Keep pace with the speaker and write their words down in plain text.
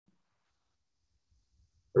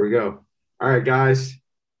There we go. All right, guys.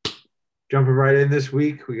 Jumping right in this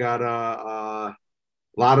week. We got a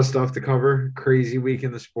lot of stuff to cover. Crazy week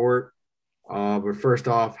in the sport. But first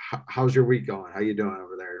off, how's your week going? How you doing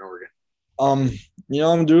over there in Oregon? Um,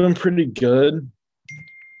 I'm doing pretty good.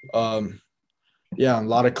 Um, yeah, a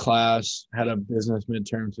lot of class. Had a business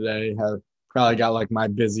midterm today. Have probably got like my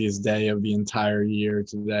busiest day of the entire year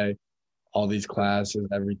today. All these classes,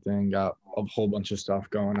 everything. Got a whole bunch of stuff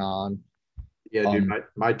going on. Yeah, dude. Um,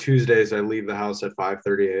 My Tuesdays, I leave the house at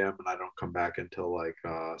 5:30 a.m. and I don't come back until like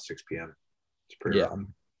 6 p.m. It's pretty yeah, rough.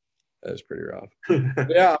 that's pretty rough.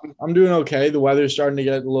 Yeah, I'm doing okay. The weather's starting to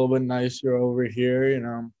get a little bit nicer over here.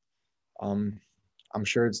 Um, I'm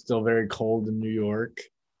sure it's still very cold in New York,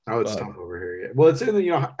 Oh, it's but tough over here. Yeah. Well, it's in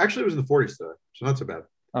the actually it was in the 40s today, so not so bad.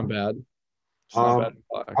 not bad. It's not bad Um, at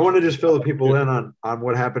all, I want to just actually. fill the people in on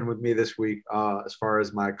what happened with me this week, as far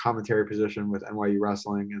as my commentary position with NYU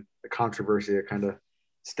wrestling and the controversy that kind of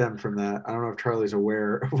stemmed from that. I don't know if Charlie's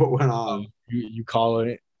aware of what went on. You call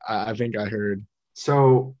it. I think I heard.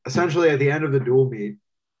 So essentially, at the end of the dual meet,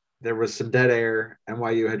 there was some dead air.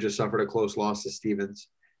 NYU had just suffered a close loss to Stevens,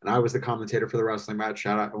 and I was the commentator for the wrestling match.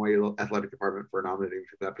 Shout out NYU athletic department for nominating me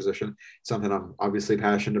for that position. Something I'm obviously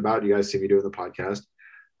passionate about. You guys see me doing the podcast.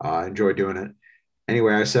 I enjoy doing it.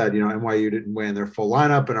 Anyway, I said, NYU didn't win their full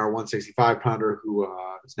lineup, and our 165 pounder, who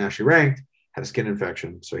is nationally ranked, had a skin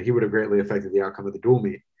infection. So he would have greatly affected the outcome of the dual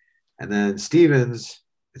meet. And then Stevens,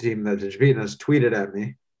 the team that just beaten us, tweeted at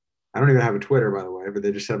me. I don't even have a Twitter, by the way, but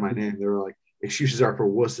they just said my name. They were like, excuses are for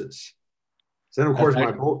wusses. So then, of That's course,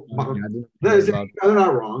 actually my funny. I didn't hear about they're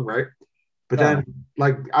not wrong, right? But then, no.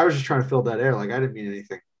 like, I was just trying to fill that air. Like, I didn't mean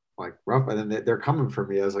anything like rough. And then they're coming for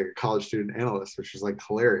me as like a college student analyst, which is like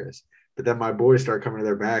hilarious. But then my boys start coming to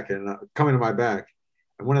their back and coming to my back.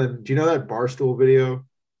 And one of them, do you know that Barstool video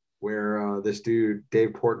where this dude Dave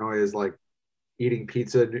Portnoy is like eating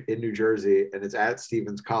pizza in New Jersey and it's at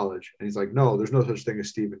Stevens College, and he's like, "No, there's no such thing as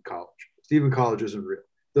Stevens College. Stevens College isn't real.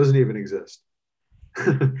 It doesn't even exist."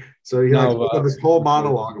 So he like No, put this whole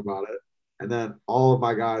monologue about it. And then all of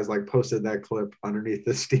my guys like posted that clip underneath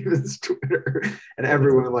the Stevens Twitter, and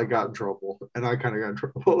everyone like got in trouble. And I kind of got in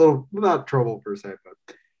trouble, a little not trouble per se, but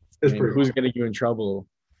I it's mean, pretty who's funny. getting you in trouble?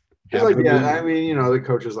 It's Half like, the yeah, league. I mean, the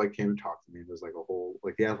coaches like came and talked to me. There's like a whole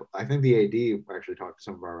like, yeah, I think the AD actually talked to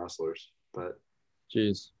some of our wrestlers, but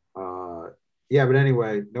Jeez. uh, yeah, but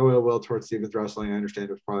anyway, no ill will towards Stevens Wrestling. I understand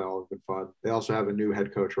it was probably all been fun. They also have a new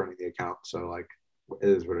head coach running the account, so like, it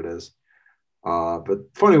is what it is. But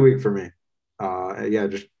funny week for me. Yeah,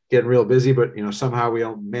 just getting real busy, but somehow we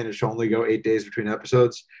managed to only go 8 days between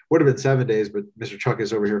episodes. Would have been 7 days, but Mr. Chuck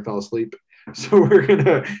is over here fell asleep, so we're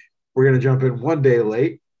gonna jump in one day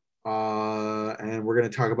late, and we're gonna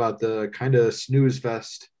talk about the kind of snooze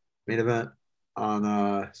fest main event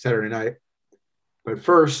on Saturday night. But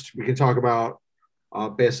first, we can talk about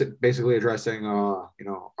basically addressing our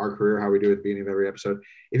career, how we do at the beginning of every episode.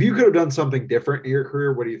 If you could have done something different in your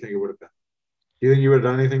career, what do you think it would have been? Do you think you would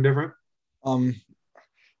have done anything different? Um,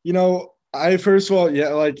 I first of all, yeah,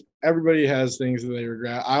 like everybody has things that they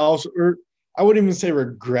regret. I wouldn't even say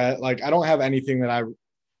regret. Like I don't have anything that I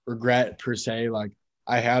regret per se. Like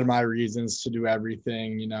I had my reasons to do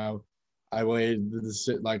everything. I weighed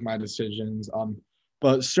like my decisions.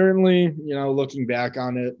 But certainly, looking back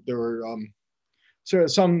on it, there were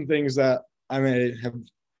some things that I may have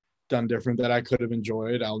done different that I could have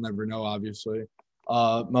enjoyed. I'll never know, obviously.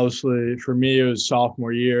 Mostly for me, it was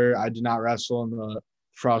sophomore year. I did not wrestle in the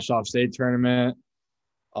Frost Off State tournament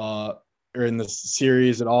uh, or in the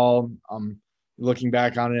series at all. Looking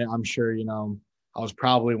back on it, I'm sure I was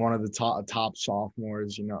probably one of the top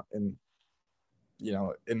sophomores. And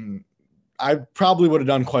I probably would have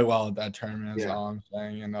done quite well at that tournament. Is Yeah. all I'm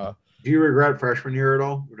saying. And Do you regret freshman year at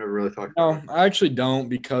all? We've never really talked about no, I actually don't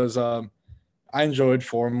because I enjoyed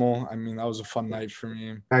formal. I mean, that was a fun night for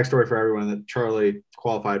me. it. Backstory for everyone that Charlie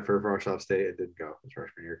qualified for Warsaw State and didn't go his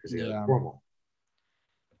freshman year because he had Yeah. formal.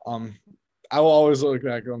 Um, I will always look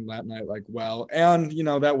back on that night like, well, and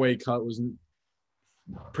that weight cut was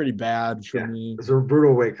pretty bad for Yeah. me. It's a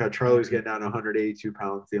brutal weight cut. Charlie was getting down to 182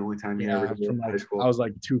 pounds, the only time he ever Yeah, did it in from high like I school. was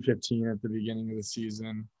like 215 at the beginning of the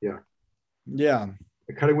season. Yeah. Yeah,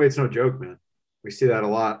 The cutting weight's no joke, man. We see that a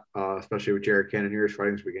lot, especially with Jared Cannonier's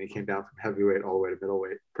fighting this weekend. He came down from heavyweight all the way to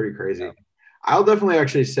middleweight. Pretty yeah. crazy. I'll definitely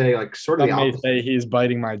actually say, like, sort of the Some may opposite. say he's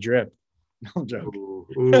biting my drip. No joke. Ooh,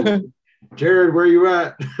 ooh. Jared, where you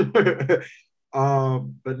at?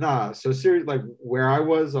 But nah. So serious, like where I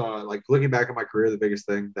was, like looking back at my career, the biggest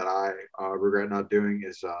thing that I regret not doing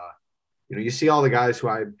is, you see all the guys who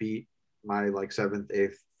I beat my like seventh,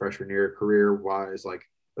 eighth freshman year career wise, like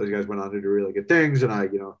those guys went on to do really good things, and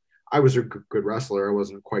I was a good wrestler. I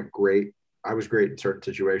wasn't quite great. I was great in certain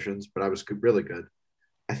situations, but I was really good.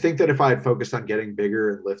 I think that if I had focused on getting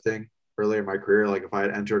bigger and lifting early in my career, like if I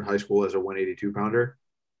had entered high school as a 182 pounder,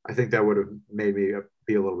 I think that would have made me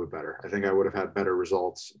be a little bit better. I think I would have had better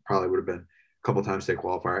results. Probably would have been a couple times state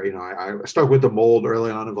qualifier. You know, I stuck with the mold early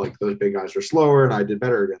on of like those big guys are slower, and I did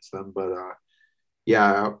better against them. But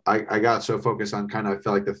yeah, I got so focused on kind of I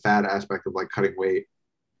felt like the fat aspect of like cutting weight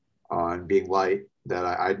and being light that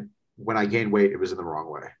I when I gained weight, it was in the wrong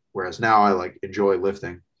way. Whereas now I like enjoy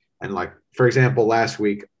lifting. And like, for example, last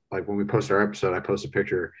week, like when we posted our episode, I posted a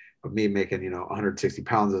picture of me making, 160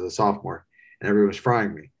 pounds as a sophomore and everyone was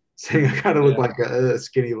frying me saying I kind of looked like a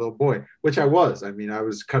skinny little boy, which I was. I mean, I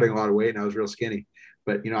was cutting a lot of weight and I was real skinny,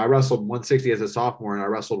 but I wrestled 160 as a sophomore and I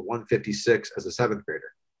wrestled 156 as a seventh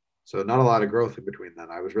grader. So not a lot of growth in between then.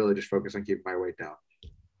 I was really just focused on keeping my weight down.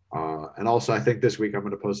 And also, I think this week I'm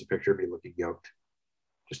going to post a picture of me looking yoked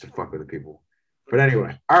just to fuck with the people. But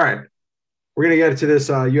anyway, all right. We're going to get to this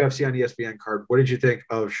UFC on ESPN card. What did you think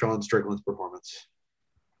of Sean Strickland's performance?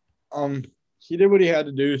 He did what he had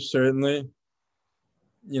to do, certainly.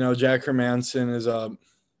 Jack Hermanson is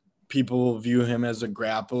people view him as a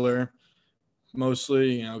grappler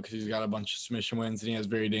mostly, because he's got a bunch of submission wins and he has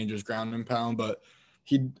very dangerous ground and pound. But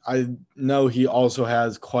I know he also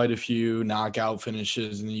has quite a few knockout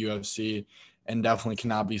finishes in the UFC and definitely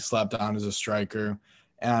cannot be slept on as a striker.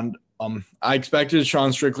 And I expected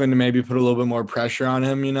Sean Strickland to maybe put a little bit more pressure on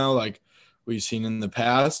him, like we've seen in the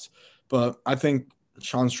past. But I think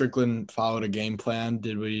Sean Strickland followed a game plan,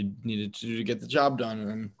 did what he needed to do to get the job done.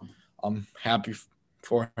 And I'm happy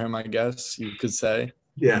for him, I guess you could say.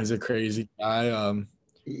 Yeah. He's a crazy guy.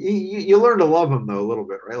 You learn to love him, though, a little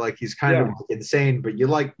bit, right? Like he's kind of insane, but you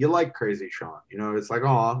like crazy Sean. It's like,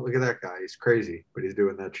 oh, look at that guy. He's crazy, but he's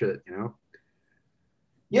doing that shit,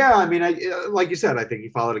 Yeah, I mean, like you said, I think he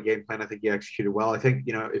followed a game plan. I think he executed well. I think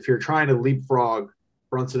if you're trying to leapfrog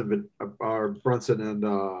Brunson and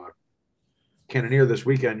Cannonier this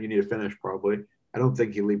weekend, you need to finish probably. I don't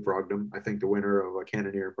think he leapfrogged him. I think the winner of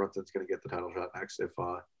Cannonier and Brunson's going to get the title shot next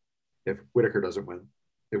if Whitaker doesn't win.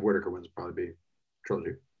 If Whitaker wins, it'll probably be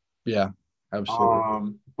trilogy. Yeah,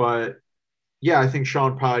 absolutely. But yeah, I think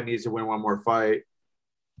Sean probably needs to win one more fight.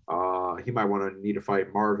 He might need to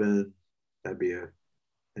fight Marvin. That'd be a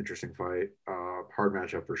interesting fight. Hard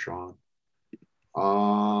matchup for Sean.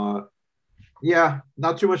 Yeah,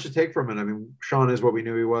 not too much to take from it. I mean, Sean is what we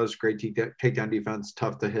knew he was. Great takedown defense,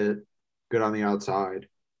 tough to hit, good on the outside.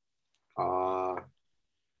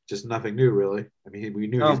 Just nothing new, really. I mean, we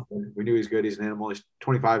knew he's good. He's an animal. He's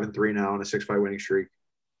 25-3 now on a 6-fight winning streak,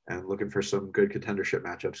 and looking for some good contendership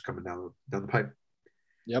matchups coming down the pipe.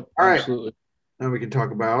 Yep. All absolutely. Right. Now we can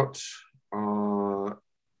talk about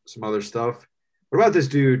some other stuff. What about this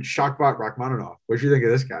dude, Shakvat Rachmaninoff? What did you think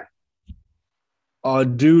of this guy?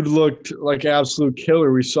 Dude looked like an absolute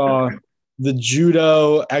killer. We saw the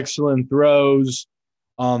judo, excellent throws.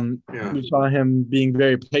 We saw him being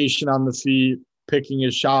very patient on the feet, picking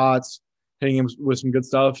his shots, hitting him with some good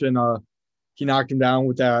stuff, and he knocked him down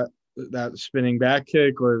with that spinning back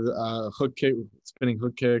kick or hook kick, spinning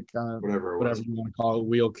hook kick, whatever you want to call it,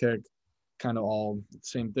 wheel kick, kind of all the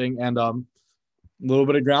same thing. And a little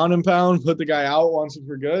bit of ground and pound, put the guy out once and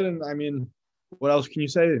for good. And I mean, what else can you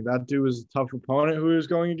say? That dude was a tough opponent who he was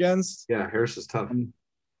going against. Yeah, Harris is tough.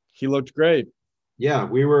 He looked great. Yeah,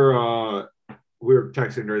 we were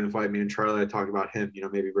texting during the fight. Me and Charlie, I talked about him,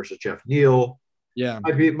 maybe versus Jeff Neal. Yeah,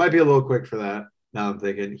 might be a little quick for that. Now I'm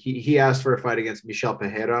thinking he asked for a fight against Michel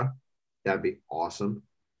Pereira. That'd be awesome.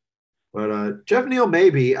 But Jeff Neal,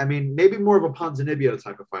 maybe. I mean, maybe more of a Ponzinibbio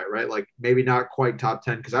type of fight, right? Like maybe not quite top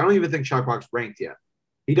 10 because I don't even think Shakvat's ranked yet.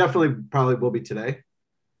 He definitely probably will be today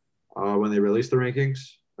when they release the rankings.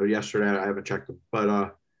 Or yesterday, I haven't checked them.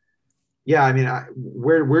 But yeah, I mean,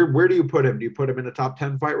 where do you put him? Do you put him in a top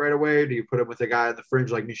 10 fight right away? Do you put him with a guy on the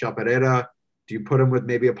fringe like Michel Pereira? Do you put him with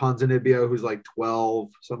maybe a Ponzinibbio who's like 12,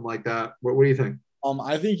 something like that? What do you think?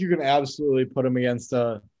 I think you can absolutely put him against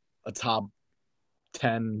a top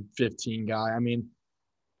 10, 15 guy. I mean,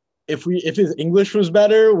 if his English was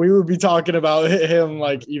better, we would be talking about him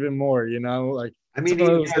like even more, like. I mean,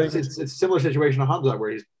 it's a similar situation to Hamza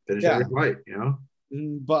where he's finished every fight,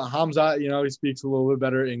 But Hamza, he speaks a little bit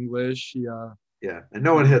better English. Yeah, and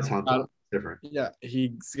no one hits Hamza. Different. Yeah,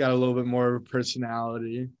 he's got a little bit more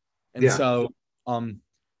personality, and so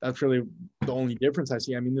that's really the only difference I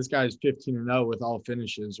see. I mean, this guy's 15-0 with all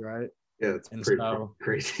finishes, right? Yeah, it's pretty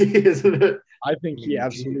crazy, isn't it? I think he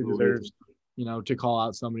absolutely deserves, to call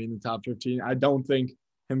out somebody in the top 15. I don't think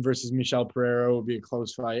him versus Michel Pereira would be a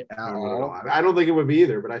close fight at all. I don't think it would be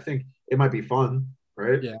either, but I think it might be fun,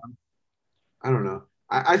 right? Yeah. I don't know.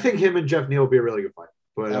 I think him and Jeff Neal will be a really good fight.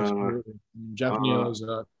 But Absolutely. Jeff Neal is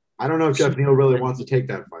I don't know if Jeff Neal really wants to take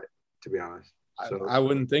that fight, to be honest. So I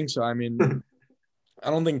wouldn't think so. I mean, I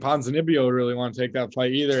don't think Ponzinibbio would really want to take that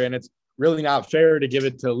fight either, and it's really not fair to give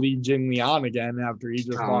it to Li Jingliang again after he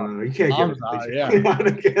just lost. no, you can't give it to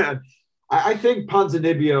Jingliang again. I think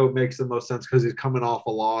Ponzinibbio makes the most sense because he's coming off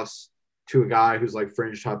a loss to a guy who's like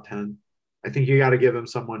fringe top 10. I think you got to give him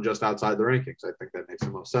someone just outside the rankings. I think that makes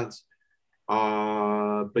the most sense.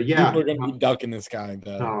 But yeah, people are going to be ducking this guy.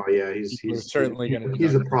 Oh yeah, he's certainly going to.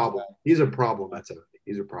 He's a problem. He's a problem. That's it.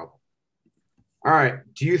 He's a problem. All right.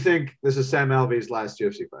 Do you think this is Sam Alvey's last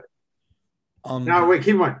UFC fight? Now wait,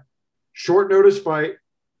 keep in mind, short notice fight,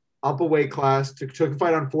 up a weight class. Took the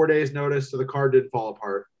fight on 4 days' notice, so the card didn't fall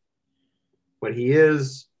apart. But he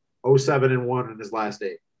is 0-7-1 in his last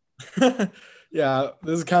 8. Yeah,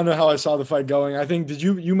 this is kind of how I saw the fight going. I think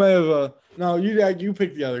you may have no, you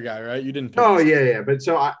picked the other guy, right? You didn't pick yeah. But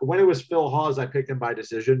so when it was Phil Hawes, I picked him by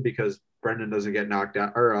decision because Brendan doesn't get knocked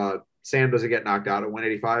out, or Sam doesn't get knocked out at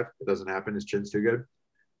 185. It doesn't happen. His chin's too good.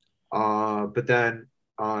 But then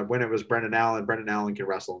when it was Brendan Allen can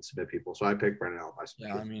wrestle and submit people. So I picked Brendan Allen by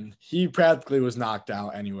submission. Yeah, I mean, he practically was knocked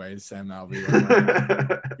out anyways, Sam Alvey.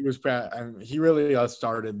 He really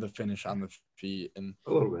started the finish on the feet. And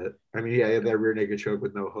a little bit. I mean, yeah, he had that rear naked choke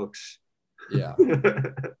with no hooks. Yeah.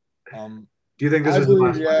 Do you think this is the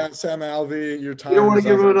last fight? Sam Alvey, your time. You don't want to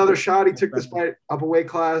give him another shot? He took this fight up a weight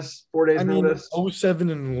class, 4 days notice.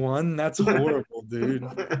 0-7-1. That's horrible, dude.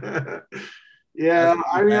 Yeah,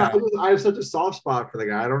 I mean, I have such a soft spot for the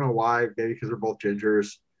guy. I don't know why. Maybe because we're both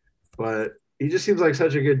gingers, but he just seems like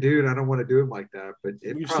such a good dude. I don't want to do him like that, but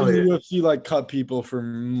we've seen the UFC like cut people for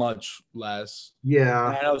much less. Yeah,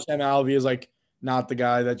 and I know Sam Alvey is like not the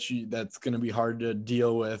guy that's going to be hard to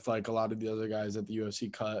deal with, like a lot of the other guys that the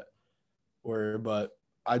UFC cut were. But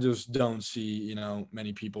I just don't see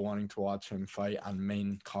many people wanting to watch him fight on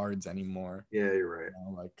main cards anymore. Yeah, you're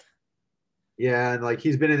right. Yeah, and like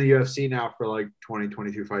he's been in the UFC now for like 20,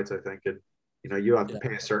 22 fights, I think. And, you have to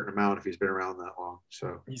pay a certain amount if he's been around that long.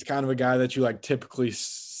 So he's kind of a guy that you like typically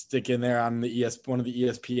stick in there on the one of the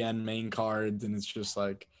ESPN main cards. And it's just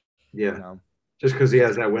like, just because he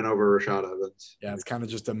has that win over Rashad Evans. Yeah, it's kind of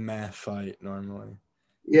just a meh fight normally.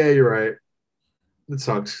 Yeah, you're right. It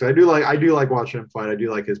sucks. I do like watching him fight. I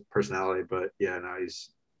do like his personality, but yeah, no,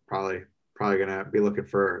 he's probably gonna be looking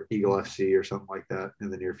for Eagle FC or something like that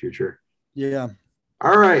in the near future. Yeah.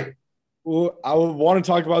 All right. Well, I want to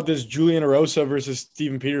talk about this Julian Erosa versus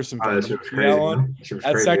Steven Peterson fight.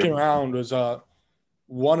 That second round was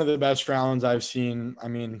one of the best rounds I've seen. I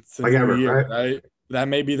mean, since the year, right? That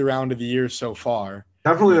may be the round of the year so far.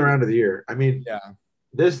 Definitely the round of the year. I mean, yeah.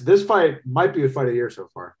 This fight might be the fight of the year so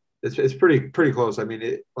far. It's pretty close. I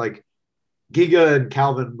mean, Giga and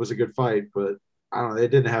Calvin was a good fight, but I don't know. They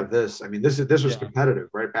didn't have this. I mean, this was competitive,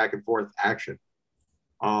 right? Back and forth action.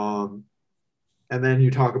 And then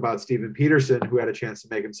you talk about Steven Peterson, who had a chance to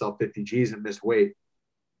make himself 50 G's and missed weight.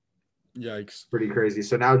 Yikes. Pretty crazy.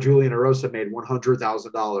 So now Julian Erosa made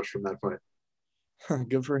 $100,000 from that fight.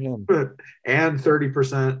 Good for him. And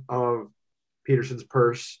 30% of Peterson's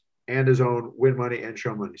purse and his own win money and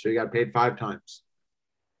show money. So he got paid 5 times.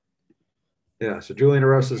 Yeah. So Julian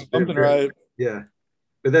Erosa's something right. Yeah.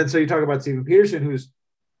 But then so you talk about Steven Peterson, who's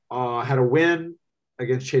had a win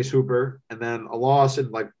against Chase Hooper and then a loss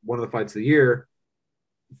in like one of the fights of the year.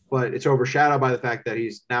 But it's overshadowed by the fact that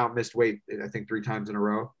he's now missed weight, I think, 3 times in a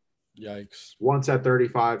row. Yikes. Once at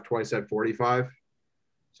 35, twice at 45.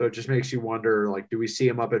 So it just makes you wonder, like, do we see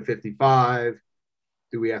him up at 55?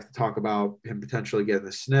 Do we have to talk about him potentially getting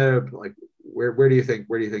the snip? Like, where do you think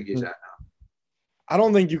he's at now? I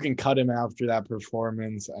don't think you can cut him after that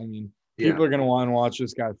performance. I mean, people are going to want to watch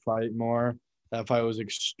this guy fight more. That fight was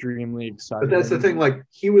extremely exciting. But that's the thing. Like,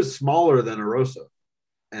 he was smaller than Erosa.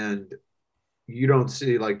 And you don't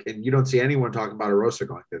see anyone talking about Erosa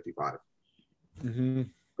going 55. Mm-hmm.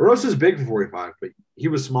 Erosa's big for 45, but he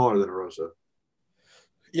was smaller than Erosa.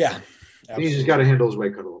 Yeah. Absolutely. He's just got to handle his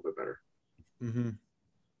weight cut a little bit better. Mm-hmm.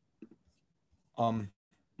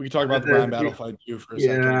 We can talk about the Brian Battle fight too for a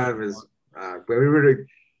second. Yeah, it was.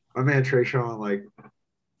 My man Trey Sean, like,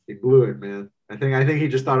 he blew it, man. I think he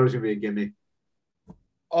just thought it was gonna be a gimme.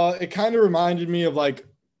 It kind of reminded me of like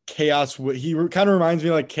Chaos. He kind of reminds me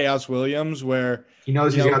of like Chaos Williams, where he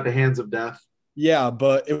knows he's got the hands of death. Yeah,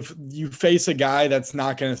 but if you face a guy that's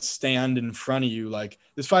not going to stand in front of you, like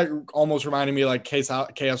this fight almost reminded me of like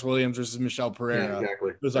Chaos Williams versus Michel Pereira. Yeah,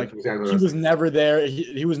 exactly. It was like he was never there.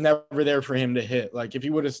 He was never there for him to hit. Like if he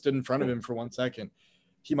would have stood in front of him for 1 second,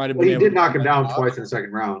 he might have been. He did knock him down twice in the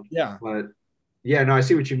second round. Yeah, but yeah, no, I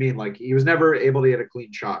see what you mean. Like he was never able to get a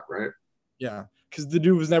clean shot, right? Yeah, because the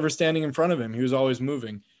dude was never standing in front of him. He was always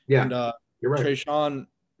moving. Yeah, And you're right. Trayshawn,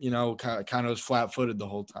 kind of was flat-footed the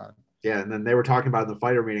whole time. Yeah, and then they were talking about in the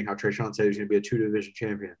fighter meeting how Trayshawn said he was going to be a 2 division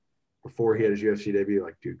champion before he had his UFC debut.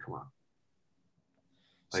 Like, dude, come on.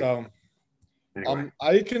 Like, So anyway.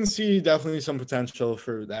 I can see definitely some potential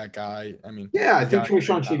for that guy. I mean, Yeah, I he's think got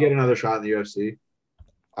Trayshawn should get another shot in the UFC.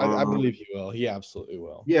 I believe he will. He absolutely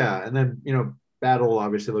will. Yeah, and then Battle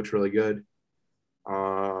obviously looks really good.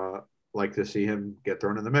 Like to see him get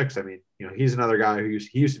thrown in the mix. I mean, he's another guy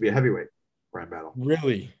he used to be a heavyweight, Brian Battle.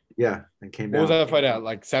 Really? Yeah, and came What down. was that fight at?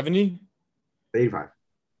 Like 70? 85.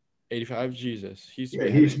 85? Jesus. He used to Yeah,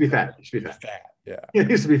 be he used to be heavy. fat. He used to be fat. Fat. Yeah. Yeah, he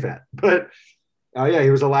used to be fat. But yeah, he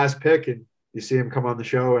was the last pick, and you see him come on the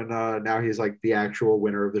show, and now he's like the actual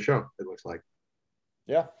winner of the show, it looks like.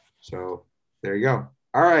 Yeah. So there you go.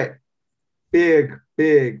 All right. Big,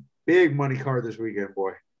 big, big money card this weekend,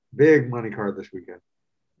 boy. Big money card this weekend.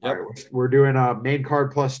 Yep. All right, we're doing a main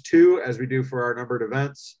card +2 as we do for our numbered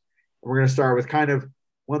events. And we're going to start with kind of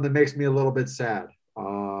one that makes me a little bit sad.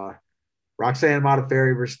 Roxanne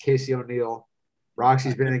Modafferi versus Casey O'Neill.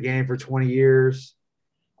 Roxy's been in the game for 20 years.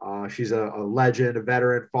 She's a legend, a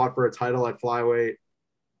veteran, fought for a title at flyweight.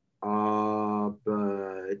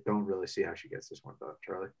 But don't really see how she gets this one done,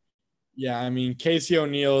 Charlie. Yeah, I mean, Casey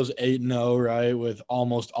O'Neill's 8-0, right, with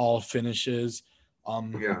almost all finishes.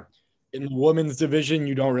 Yeah. In the women's division,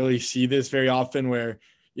 you don't really see this very often where,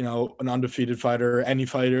 an undefeated fighter or any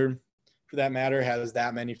fighter for that matter has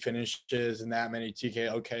that many finishes and that many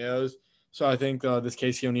TKO KOs. So I think this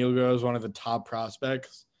Casey O'Neill girl is one of the top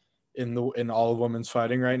prospects in all of women's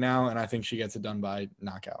fighting right now, and I think she gets it done by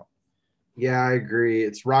knockout. Yeah, I agree.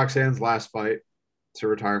 It's Roxanne's last fight. It's a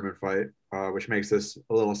retirement fight, which makes this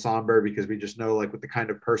a little somber because we just know like what the kind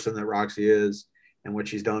of person that Roxy is and what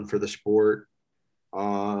she's done for the sport.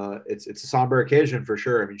 It's a somber occasion for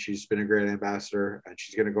sure. I mean, she's been a great ambassador, and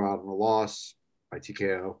she's going to go out on a loss by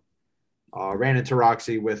TKO. Ran into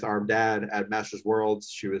Roxy with our dad at Masters Worlds.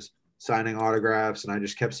 She was signing autographs, and I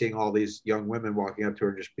just kept seeing all these young women walking up to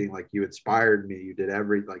her and just being like, "You inspired me. You did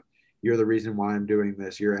you're the reason why I'm doing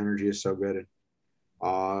this. Your energy is so good."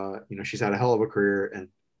 And she's had a hell of a career, and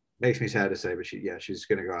makes me sad to say, but she's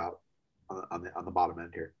going to go out on the bottom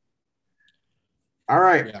end here. All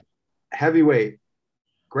right, yeah. Heavyweight.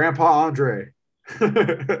 Grandpa Andre.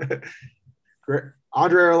 Andre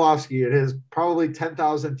Arlovsky, in his probably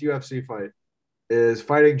 10,000th UFC fight, is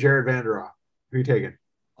fighting Jared Vanderaa. Who are you taking?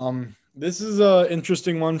 This is an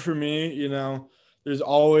interesting one for me. There's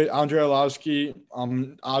always Andre Arlovsky,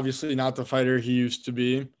 obviously not the fighter he used to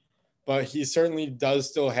be, but he certainly does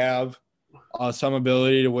still have some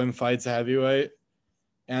ability to win fights at heavyweight.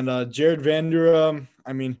 And Jared Vanderaa,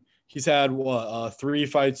 I mean, he's had 3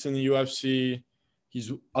 fights in the UFC. He's,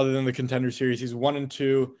 other than the Contender Series, he's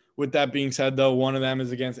 1-2. With that being said, though, one of them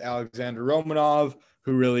is against Alexander Romanov,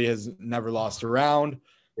 who really has never lost a round.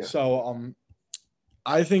 Yeah. So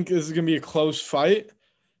I think this is going to be a close fight,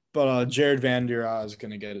 but Jared Vanderaa is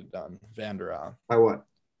going to get it done. Vanderaa. By what?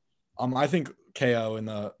 I think KO in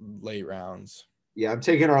the late rounds. Yeah, I'm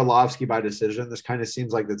taking Arlovsky by decision. This kind of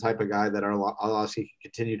seems like the type of guy that Arlovsky can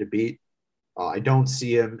continue to beat. I don't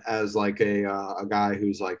see him as like a guy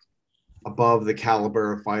who's like above the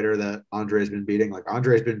caliber of fighter that Andre's been beating. Like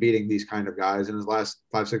Andre's been beating these kind of guys in his last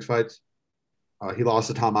 5-6 fights. He lost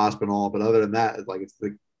to Tom Aspinall, but other than that, like it's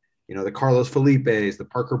the Carlos Felipes, the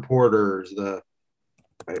Parker Porters,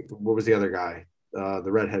 what was the other guy?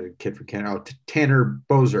 The redheaded kid from Canada, Tanner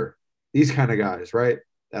Bozer. These kind of guys, right?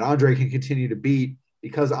 That Andre can continue to beat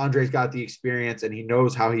because Andre's got the experience and he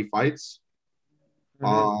knows how he fights.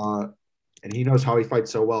 Mm-hmm. And he knows how he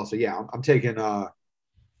fights so well. So yeah, I'm taking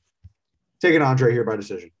Andre here by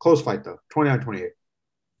decision. Close fight though, 29-28.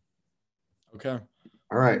 Okay.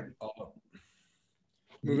 All right.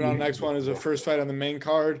 Moving on, next one is the first fight on the main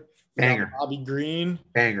card. Banger. Bobby Green.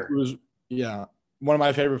 Banger. Who was one of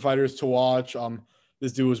my favorite fighters to watch.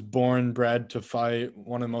 This dude was bred to fight.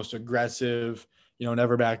 One of the most aggressive,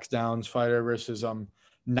 never backs down fighter versus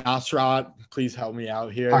Nasrat. Please help me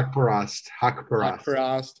out here. Haqparast.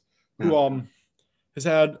 Who has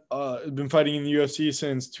had been fighting in the UFC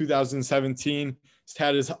since 2017. He's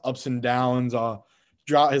had his ups and downs.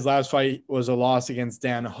 His last fight was a loss against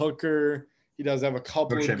Dan Hooker. He does have a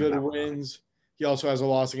couple of good wins. He also has a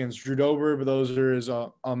loss against Drew Dober, but those are his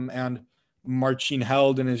and Marcin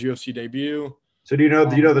Held in his UFC debut. So do you know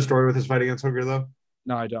the story with his fight against Hooker though?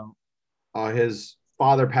 No, I don't. His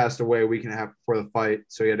father passed away a week and a half before the fight,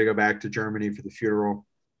 so he had to go back to Germany for the funeral,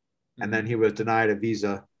 and then he was denied a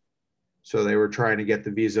visa. So they were trying to get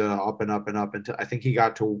the visa up and up and up until I think he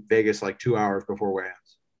got to Vegas like 2 hours before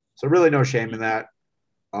weigh-ins. So really no shame in that.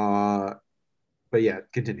 But yeah,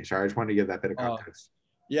 continue. Sorry, I just wanted to give that bit of context.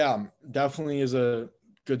 Yeah, definitely is a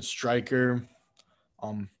good striker.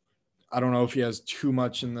 Um, I don't know if he has too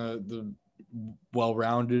much in the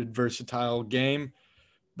well-rounded, versatile game,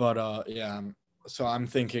 but yeah. So I'm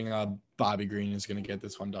thinking Bobby Green is going to get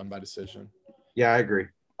this one done by decision. Yeah, I agree.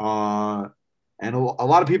 And a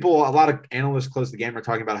lot of people, a lot of analysts close the game are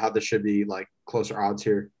talking about how this should be like closer odds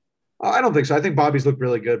here. I don't think so. I think Bobby's looked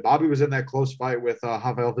really good. Bobby was in that close fight with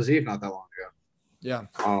Rafael Fiziev not that long ago. Yeah.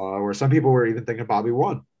 Where some people were even thinking Bobby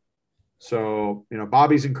won. So,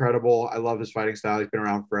 Bobby's incredible. I love his fighting style. He's been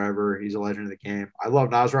around forever. He's a legend of the game. I love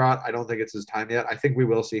Nasrat. I don't think it's his time yet. I think we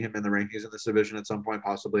will see him in the rankings in this division at some point,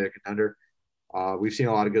 possibly a contender. We've seen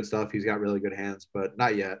a lot of good stuff. He's got really good hands, but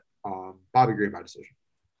not yet. Bobby Green by decision.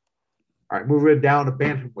 All right, moving down to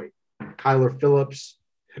bantamweight. Kyler Phillips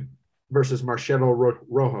versus Marcelo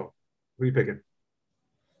Rojo. Who are you picking?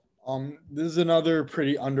 This is another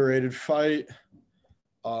pretty underrated fight.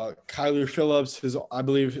 Kyler Phillips, I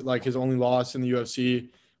believe his only loss in the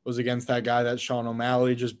UFC was against that guy that Sean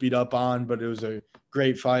O'Malley just beat up on, but it was a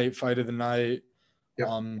great fight of the night. Yep.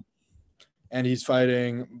 And he's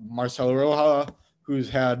fighting Marcelo Rojo, who's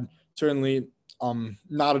had certainly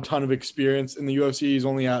not a ton of experience in the UFC. He's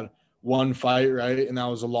only had one fight, right? And that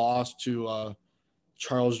was a loss to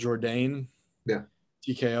Charles Jourdain. Yeah.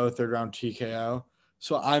 TKO, third round TKO.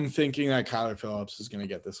 So I'm thinking that Kyler Phillips is going to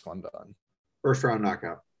get this one done. First round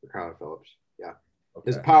knockout for Kyler Phillips. Yeah. Okay.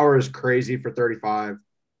 His power is crazy for 35.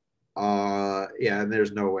 Yeah, and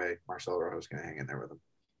there's no way Marcelo Rojo is going to hang in there with him.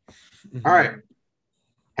 Mm-hmm. All right.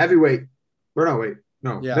 Heavyweight. Or no, wait.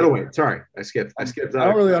 No, yeah. Middleweight. Sorry. I skipped. I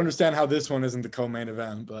don't really understand how this one isn't the co-main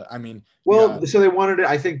event, but I mean. Well, so they wanted it.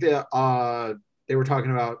 I think that they were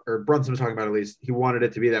talking about, or Brunson was talking about at least, he wanted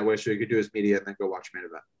it to be that way so he could do his media and then go watch main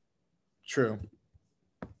event. True.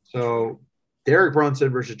 So Derek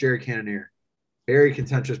Brunson versus Jerry Cannonier. Very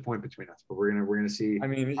contentious point between us, but we're gonna see. I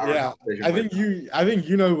mean, yeah, I think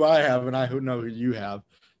you know who I have, and I know who you have.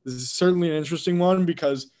 This is certainly an interesting one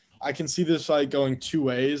because I can see this fight going two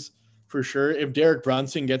ways for sure. If Derek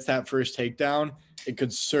Brunson gets that first takedown, it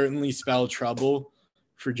could certainly spell trouble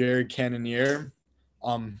for Jared Cannonier.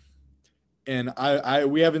 And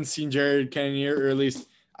we haven't seen Jared Cannonier, or at least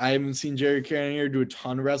I haven't seen Jared Cannonier do a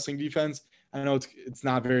ton of wrestling defense. I know it's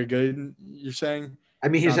not very good. You're saying. I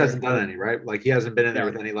mean, he just hasn't done any, right? Like, he hasn't been in there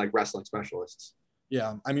with any, like, wrestling specialists.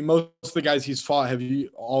 Yeah. I mean, most of the guys he's fought have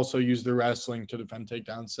also used their wrestling to defend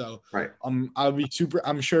takedowns. So, right. I'm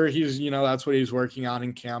sure he's, that's what he's working on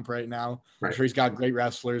in camp right now. Right. I'm sure he's got great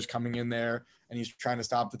wrestlers coming in there, and he's trying to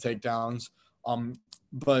stop the takedowns.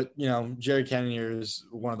 But, Jerry Cannonier is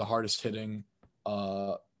one of the hardest hitting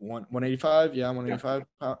 185. Yeah, 185.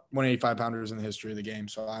 185 pounders in the history of the game.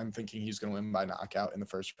 So I'm thinking he's going to win by knockout in the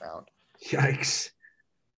first round. Yikes.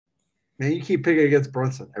 Man, you keep picking against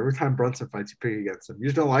Brunson. Every time Brunson fights, you pick against him. You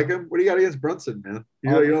just don't like him? What do you got against Brunson, man?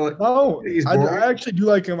 You don't like, no, I actually do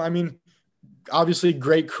like him. I mean, obviously,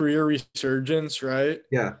 great career resurgence, right?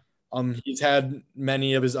 Yeah. He's had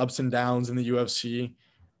many of his ups and downs in the UFC.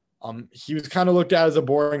 He was kind of looked at as a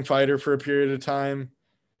boring fighter for a period of time.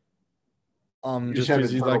 Just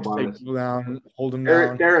because he's like take people down, hold him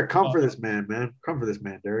down. Derek, come for this man, man. Come for this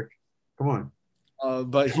man, Derek. Come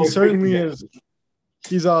on. But he certainly is.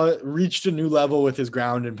 He's reached a new level with his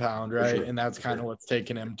ground and pound, right? Sure. And that's kind of what's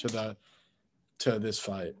taken him to this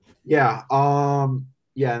fight. Yeah.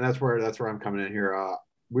 Yeah, and that's where I'm coming in here.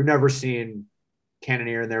 We've never seen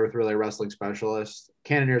Cannonier in there with really a wrestling specialist.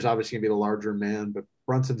 Cannonier is obviously gonna be the larger man, but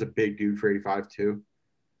Brunson's a big dude for 85 too.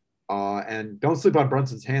 And don't sleep on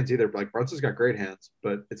Brunson's hands either. Like, Brunson's got great hands,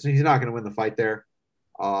 but he's not gonna win the fight there.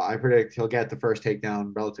 I predict he'll get the first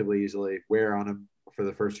takedown relatively easily, wear on him for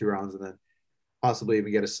the first two rounds, and then possibly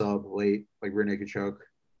even get a sub late, like rear naked choke.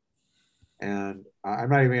 And I'm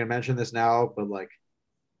not even going to mention this now, but like,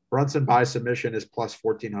 Brunson by submission is plus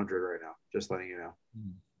 1,400 right now. Just letting you know.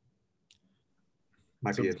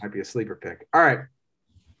 Might be a sleeper pick. All right,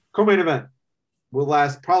 co-main event will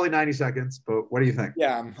last probably 90 seconds. But what do you think?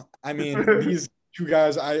 Yeah, I mean, these two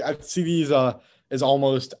guys, I see these as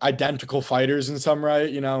almost identical fighters in some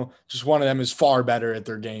right. Just one of them is far better at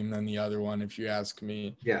their game than the other one, if you ask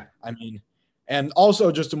me. Yeah, I mean. And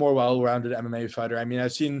also just a more well-rounded MMA fighter. I mean,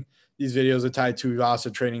 I've seen these videos of Tai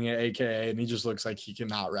Tuivasa training at AKA, and he just looks like he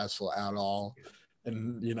cannot wrestle at all.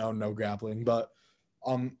 And, no grappling. But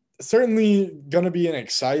certainly going to be an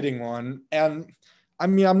exciting one. And, I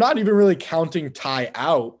mean, I'm not even really counting Tai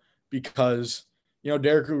out because,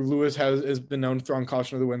 Derek Lewis has been known to throw on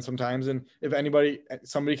caution of the wind sometimes. And if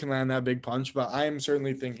somebody can land that big punch. But I am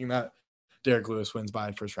certainly thinking that Derek Lewis wins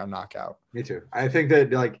by first-round knockout. Me too. I think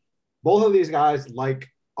that, like, both of these guys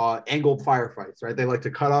like angled firefights, right? They like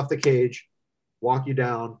to cut off the cage, walk you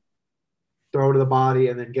down, throw to the body,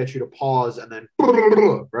 and then get you to pause, and then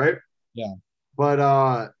right. Yeah.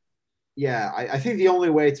 But yeah, I think the only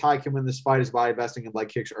way Ty can win this fight is by investing in leg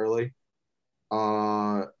kicks early,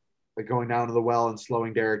 like going down to the well and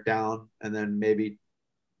slowing Derek down, and then maybe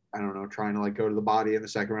I don't know, trying to like go to the body in the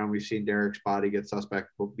second round. We've seen Derek's body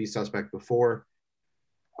be suspect before.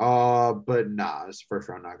 But nah, it's first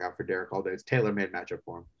round knockout for Derek all day. It's tailor-made matchup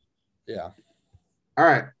for him. Yeah. All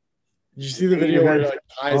right. Did you see the video where like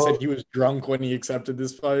Ty said he was drunk when he accepted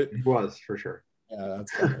this fight? He was, for sure. Yeah,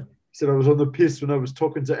 that's funny. He said I was on the piss when I was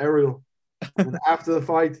talking to Ariel. And after the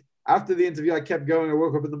fight, after the interview, I kept going. I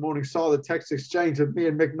woke up in the morning, saw the text exchange with me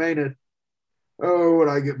and Mick Maynard. Oh, what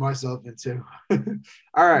I get myself into.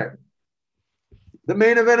 All right. The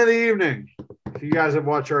main event of the evening. If you guys have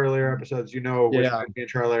watched earlier episodes, you know me and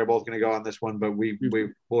Charlie are both going to go on this one, but we're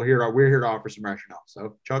here to offer some rationale.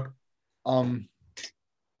 So, Chuck?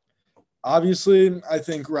 Obviously, I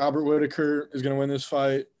think Robert Whittaker is going to win this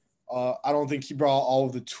fight. I don't think he brought all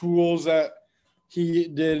of the tools that he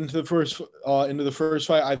did into the first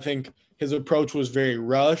fight. I think his approach was very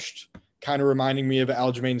rushed, kind of reminding me of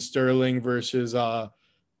Aljamain Sterling versus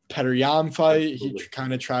Petr Yan fight. He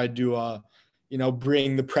kind of tried to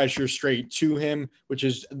bring the pressure straight to him, which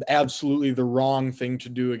is absolutely the wrong thing to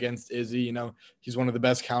do against Izzy. He's one of the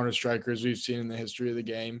best counter strikers we've seen in the history of the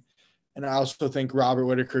game. And I also think Robert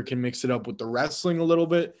Whittaker can mix it up with the wrestling a little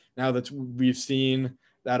bit now that we've seen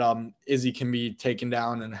that Izzy can be taken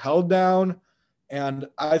down and held down. And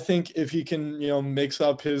I think if he can, mix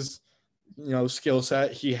up his, skill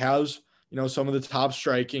set, he has, some of the top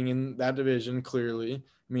striking in that division, clearly.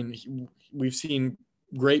 I mean, we've seen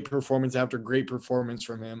great performance after great performance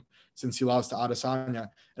from him since he lost to Adesanya.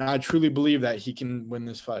 And I truly believe that he can win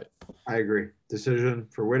this fight. I agree. Decision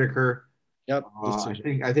for Whittaker. Yep.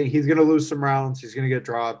 I think he's going to lose some rounds. He's going to get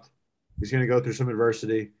dropped. He's going to go through some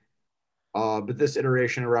adversity. But this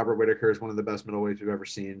iteration of Robert Whittaker is one of the best middleweights we've ever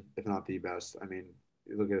seen, if not the best. I mean,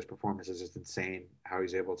 you look at his performances, it's insane how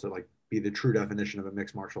he's able to like be the true definition of a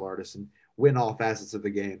mixed martial artist and win all facets of the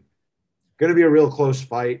game. Going to be a real close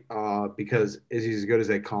fight because Izzy's as good as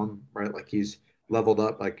they come, right? Like he's leveled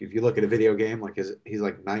up. Like if you look at a video game, like he's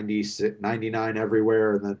like 90, 99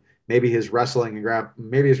 everywhere, and then maybe his wrestling's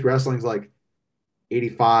like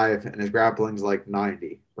 85 and his grappling's like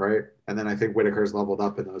 90, right? And then I think Whittaker's leveled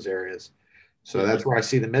up in those areas. So that's where I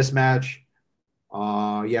see the mismatch.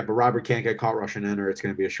 But Robert can't get caught rushing in or it's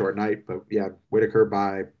going to be a short night. But yeah, Whittaker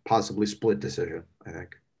by possibly split decision, I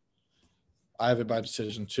think. I have it by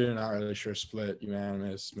decision too. Not really sure split,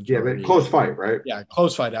 unanimous. Majority. Yeah, but close fight, right? Yeah,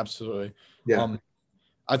 close fight, absolutely. Yeah.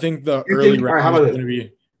 I think the early round is going to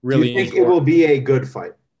be really. Do you think it will be a good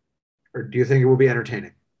fight, or do you think it will be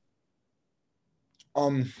entertaining?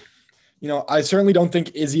 I certainly don't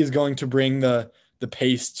think Izzy is going to bring the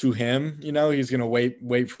pace to him. He's going to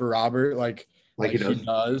wait for Robert like he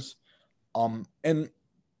does. And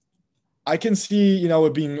I can see,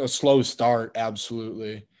 it being a slow start.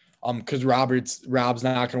 Absolutely. Because Rob's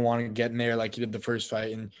not going to want to get in there like he did the first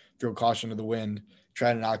fight and throw caution to the wind,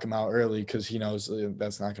 try to knock him out early because he knows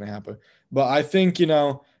that's not going to happen. But I think,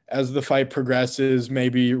 as the fight progresses,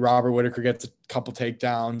 maybe Robert Whittaker gets a couple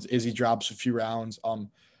takedowns, Izzy drops a few rounds.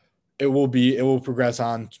 It will progress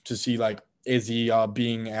on to see like Izzy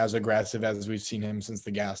being as aggressive as we've seen him since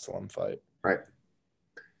the Gastelum fight. Right.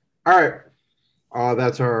 All right.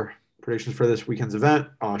 That's our predictions for this weekend's event.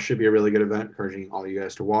 Should be a really good event, encouraging all you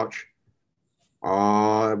guys to watch.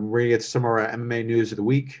 We're going to get to some of our MMA news of the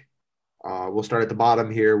week. We'll start at the bottom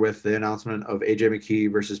here with the announcement of AJ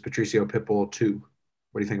McKee versus Patricio Pitbull 2.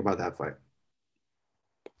 What do you think about that fight?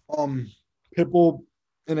 Pitbull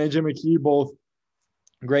and AJ McKee, both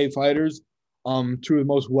great fighters. Two of the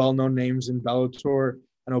most well-known names in Bellator.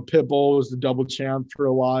 I know Pitbull was the double champ for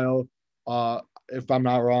a while. If I'm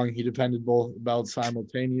not wrong, he defended both belts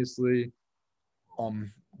simultaneously.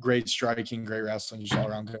 Great striking, great wrestling, just all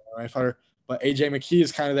around good fighter. But AJ McKee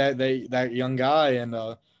is kind of that young guy, and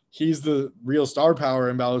he's the real star power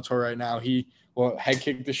in Bellator right now. He head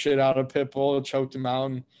kicked the shit out of Pitbull, choked him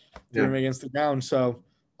out, and threw him against the ground. So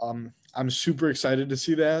I'm super excited to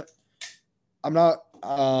see that. I'm not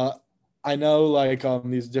I know like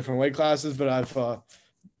these different weight classes, but I've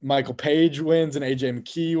Michael Page wins and AJ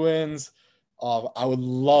McKee wins. I would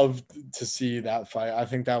love to see that fight. I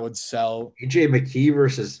think that would sell. AJ McKee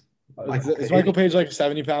versus is Michael Page like a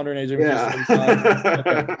 70-pounder and AJ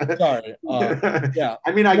McKee? Okay. Sorry. Yeah.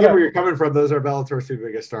 I mean, I get where you're coming from. Those are Bellator's two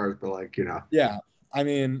biggest stars, but like, Yeah. I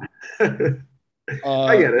mean, I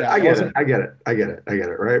get it. I get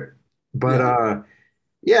it. Right. But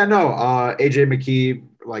AJ McKee,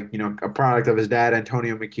 like a product of his dad,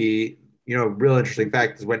 Antonio McKee. Real interesting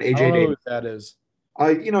fact is when I don't AJ know Davis, who that is.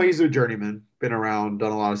 he's a journeyman, been around,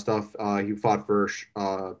 done a lot of stuff. He fought for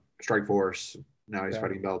Strike Force. Now he's Yeah.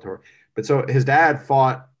 fighting Bellator. But so his dad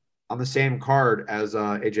fought on the same card as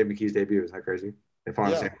AJ McKee's debut. Isn't that crazy? They fought on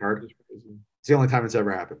the Yeah. same card. It's crazy. It's the only time it's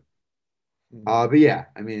ever happened. Mhm. But yeah,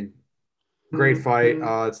 I mean, great fight.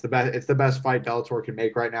 It's the best. It's the best fight Bellator can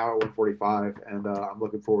make right now at 145, and I'm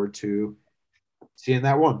looking forward to seeing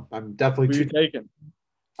that one. I'm definitely Who are you taking?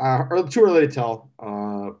 too early to tell.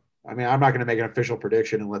 I mean, I'm not going to make an official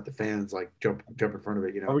prediction and let the fans like jump in front of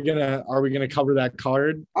it. Are we gonna cover that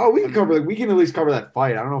card? Oh, we can at least cover that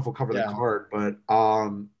fight. I don't know if we'll cover the Yeah. card, but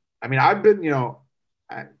I mean, I've been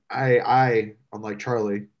I unlike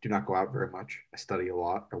Charlie do not go out very much. I study a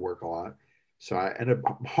lot. I work a lot, so I end up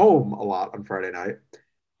home a lot on Friday night.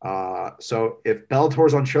 So if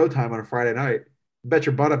Bellator's on Showtime on a Friday night, bet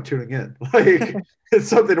your butt I'm tuning in. Like it's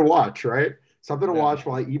something to watch, right? Something to Yeah. watch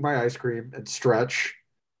while I eat my ice cream and stretch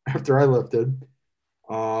after I lifted.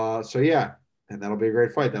 So yeah, and that'll be a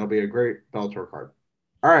great fight. That'll be a great Bellator card.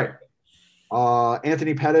 All right.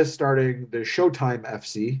 Anthony Pettis starting the Showtime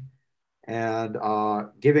FC and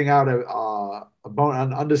giving out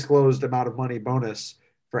an undisclosed amount of money bonus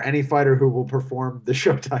for any fighter who will perform the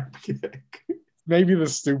Showtime kick. Maybe the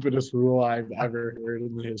stupidest rule I've ever heard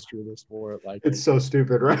in the history of the sport. Like, It's so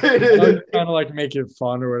stupid, right? I know you kind of like make it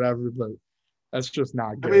fun or whatever, but that's just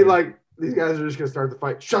not I good. mean, like these guys are just gonna start the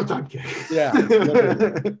fight. Showtime kick. Yeah.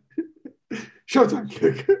 Showtime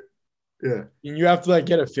kick. Yeah. And you have to like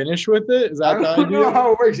get a finish with it. Is that I the don't know idea?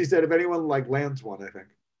 how it works. He said if anyone like lands one, I think.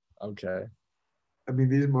 Okay. I mean,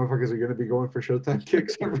 these motherfuckers are going to be going for Showtime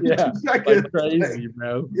kicks every Yeah. 2 seconds. Like crazy,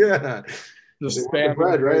 bro. Yeah. Just They want the spam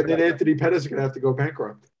bread, right? And then Anthony Pettis is going to have to go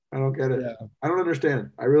bankrupt. I don't get it. Yeah. I don't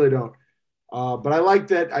understand. I really don't. But I like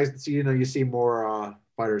that. I see, you see more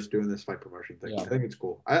fighters doing this fight promotion thing. Yeah. I think it's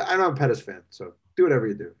cool. I'm a Pettis fan, so do whatever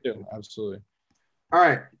you do. Yeah, absolutely. All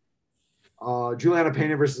right. Juliana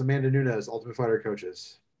Pena versus Amanda Nunes, Ultimate Fighter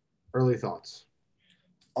coaches. Early thoughts.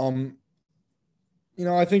 I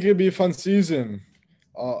think it'd be a fun season.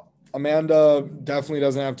 Amanda definitely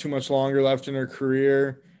doesn't have too much longer left in her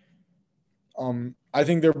career. I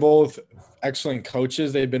think they're both excellent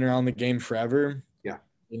coaches. They've been around the game forever. Yeah.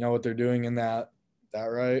 You know what they're doing in that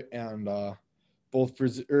right. And both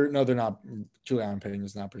no, they're not. Juliana Pena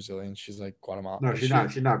is not Brazilian. She's like Guatemala. No, she's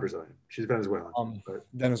not. She's not Brazilian. She's Venezuelan.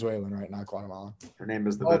 Venezuelan, right? Not Guatemala. Her name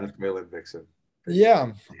is the Venezuelan Vixen.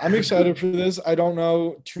 Yeah, I'm excited for this. I don't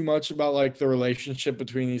know too much about like the relationship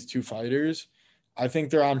between these two fighters. I think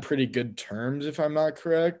they're on pretty good terms, if I'm not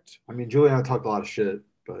correct. I mean, Juliana talked a lot of shit,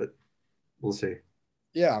 but we'll see.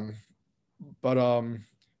 Yeah, but do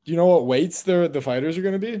you know what weights the fighters are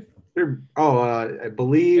going to be? I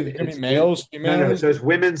believe it's males, females. No, so it's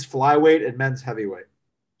women's flyweight and men's heavyweight.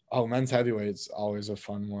 Oh, men's heavyweight's always a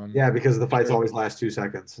fun one. Yeah, because the fights always last 2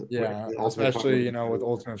 seconds. Yeah, especially with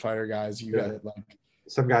Ultimate Fighter guys, you got like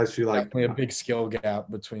some guys who like definitely a big skill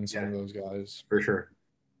gap between some of those guys. For sure.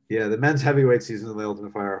 Yeah, the men's heavyweight season of the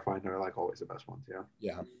Ultimate Fighter I find are like always the best ones. Yeah.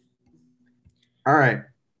 Yeah. All right.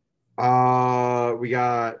 We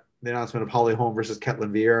got the announcement of Holly Holm versus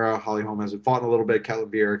Ketlin Vieira. Holly Holm hasn't fought in a little bit.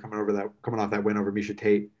 Ketlin Vieira coming off that win over Misha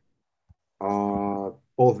Tate.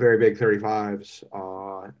 Both very big 35s.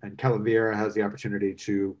 And Ketlin Vieira has the opportunity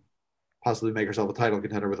to possibly make herself a title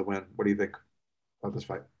contender with a win. What do you think about this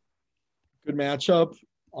fight? Good matchup.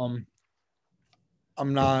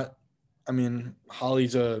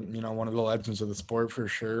 Holly's one of the legends of the sport for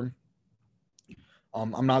sure.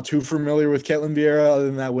 I'm not too familiar with Ketlin Vieira other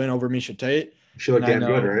than that win over Misha Tate. She looked damn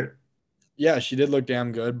good, right? Yeah, she did look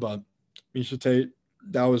damn good, but Misha Tate,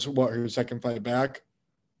 that was her second fight back.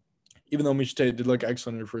 Even though Misha Tate did look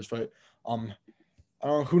excellent in her first fight. I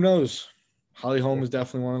don't know, who knows? Holly Holm is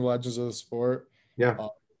definitely one of the legends of the sport. Yeah.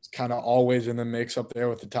 It's kind of always in the mix up there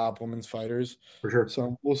with the top women's fighters. For sure.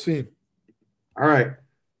 So we'll see. All right.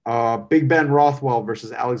 Big Ben Rothwell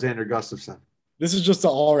versus Alexander Gustafsson. This is just an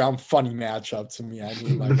all-around funny matchup to me.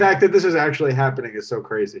 The fact that this is actually happening is so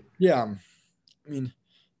crazy. Yeah.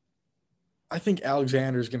 I think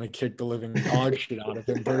Alexander's going to kick the living dog shit out of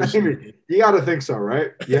him personally. You got to think so,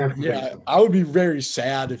 right? Yeah. I would be very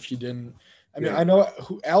sad if he didn't. I know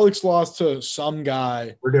Alex lost to some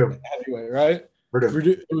guy. Verdum. Heavyweight, right? Verdum.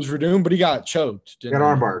 It was Verdum, but he got choked. Got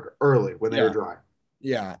armbarred early when they were dry.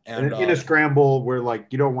 Yeah. And in a scramble where,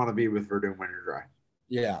 you don't want to be with Verdum when you're dry.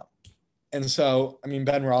 Yeah. And so,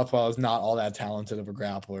 Ben Rothwell is not all that talented of a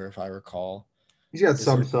grappler, if I recall. He's got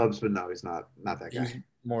some subs, but no, he's not that guy. He's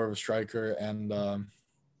more of a striker. And,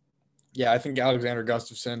 I think Alexander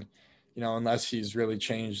Gustafsson, unless he's really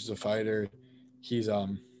changed as a fighter, he's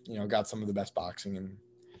got some of the best boxing in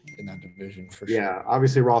that division for sure. Yeah,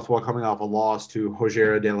 obviously Rothwell coming off a loss to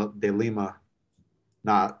Rogério de Lima,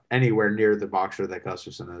 not anywhere near the boxer that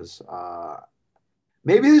Gustafsson is.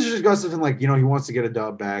 Maybe this is just Gustafsson, like, he wants to get a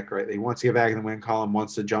dub back, right? He wants to get back in the win column,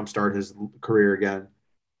 wants to jumpstart his career again.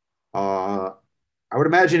 I would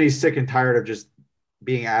imagine he's sick and tired of just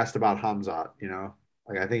being asked about Hamzat,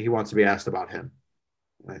 Like, I think he wants to be asked about him.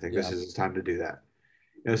 And I think this is his time to do that.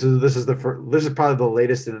 This is probably the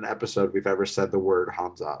latest in an episode we've ever said the word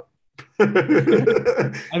Hamzat.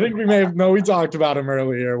 I think we talked about him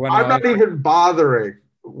earlier. I'm not even bothering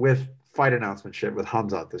with fight announcement shit with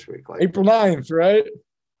Hamzat this week. Like April 9th, right?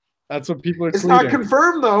 That's what people are It's tweeting. not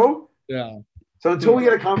confirmed, though. Yeah. So until we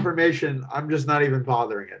get a confirmation, I'm just not even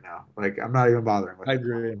bothering it now. Like, I'm not even bothering with it. I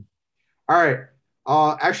agree. All right.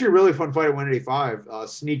 Actually, a really fun fight at 185.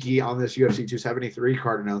 Sneaky on this UFC 273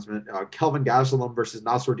 card announcement. Kelvin Gastelum versus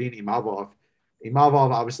Nassourdine Imavov.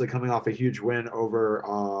 Imavov obviously coming off a huge win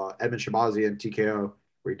over Edmund Shabazian TKO,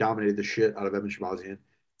 where he dominated the shit out of Edmund Shabazian.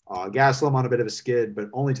 Gastelum on a bit of a skid, but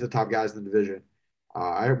only to the top guys in the division.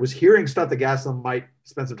 I was hearing stuff that Gastelum might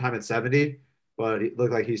spend some time at 70, but it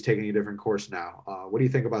looked like he's taking a different course now. What do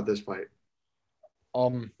you think about this fight?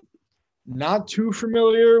 Not too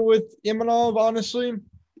familiar with Imanov, honestly.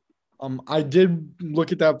 I did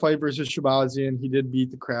look at that fight versus Shabazian. He did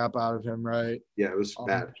beat the crap out of him, right? Yeah, it was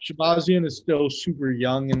bad. Shabazian is still super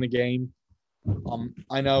young in the game.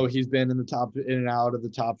 I know he's been in and out of the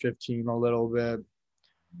top 15 a little bit.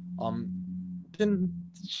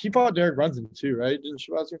 He fought Derek Brunson too, right? Didn't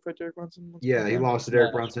Shabazian fight Derek Brunson? Yeah, he lost to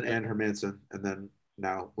Derek Brunson and Hermanson, and then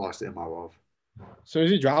now lost to Imavov. So has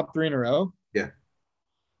he dropped 3 in a row? Yeah.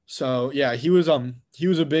 So yeah, he was a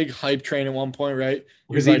big hype train at one point, right?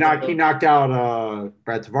 Because he knocked out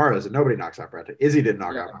Brad Tavares, and nobody knocks out Brad. Izzy did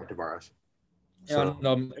knock out Brad Tavares. So.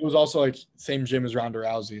 And it was also like same gym as Ronda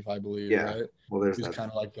Rousey, if I believe. Yeah. Right? Well, there's he was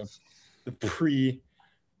kind of like the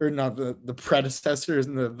predecessor,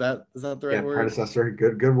 isn't that is that the right word? Predecessor.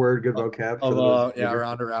 Good word, good vocab.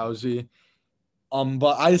 Ronda Rousey.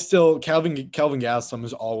 But I still Kelvin Gastelum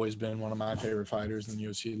has always been one of my favorite fighters in the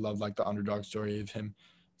UFC. Love like the underdog story of him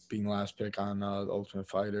being last pick on the Ultimate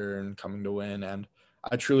Fighter and coming to win. And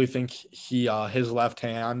I truly think his left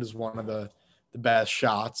hand is one of the best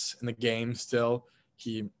shots in the game. Still,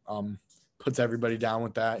 he puts everybody down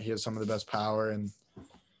with that. He has some of the best power in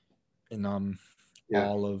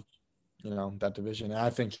all of that division. And I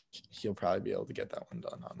think he'll probably be able to get that one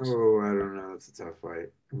done. Honestly. Oh, I don't know. It's a tough fight.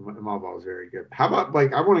 Imavov was very good. How about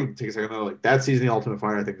I want to take a second though. Like that season, the Ultimate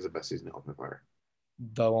Fighter, I think is the best season, the Ultimate Fighter.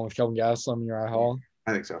 The one with Kelvin Gastelum, Uriah Hall.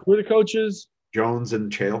 I think so. Who are the coaches? Jones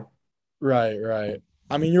and Chael. Right.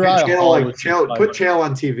 I mean, Uriah Hall. Put Chael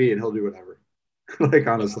on TV and he'll do whatever.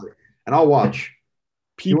 Honestly, and I'll watch.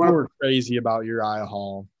 People were crazy about Uriah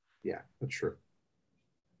Hall. Yeah, that's true.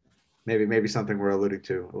 Maybe something we're alluding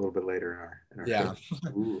to a little bit later in our show.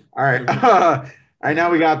 All right. All right, now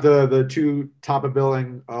we got the 2 top of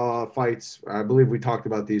billing fights. I believe we talked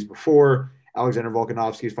about these before. Alexander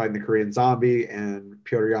Volkanovski's fighting the Korean Zombie, and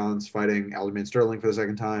Petr Yan's fighting Aljamain Sterling for the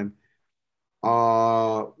second time.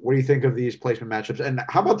 What do you think of these placement matchups? And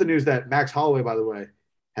how about the news that Max Holloway, by the way,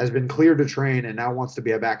 has been cleared to train and now wants to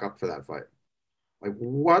be a backup for that fight? Like,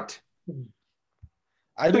 what?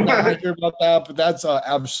 I did not hear about that, but that's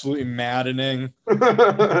absolutely maddening.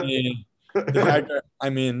 The fact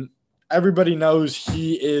that, everybody knows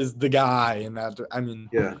he is the guy in that.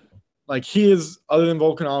 Yeah. Like he is, other than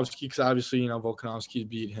Volkanovski, because obviously, Volkanovski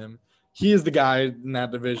beat him. He is the guy in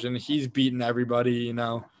that division. He's beaten everybody,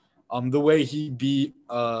 the way he beat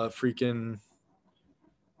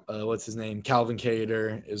what's his name? Calvin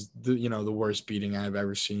Kattar is the worst beating I've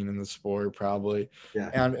ever seen in the sport, probably. Yeah.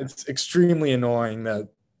 And it's extremely annoying that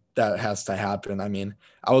has to happen.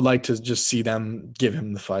 I would like to just see them give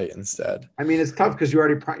him the fight instead. It's tough because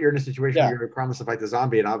you're in a situation where you already promised to fight the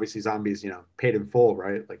Zombie, and obviously Zombie's paid in full,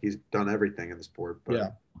 right? Like he's done everything in the sport.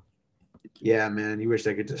 But yeah, man, you wish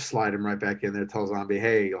they could just slide him right back in there, tell Zombie,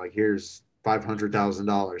 hey, like here's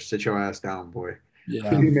 $500,000, sit your ass down, boy.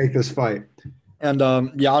 Yeah, you make this fight. And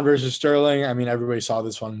Jan versus Sterling. Everybody saw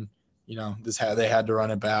this one. They had to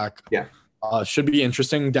run it back. Yeah. Should be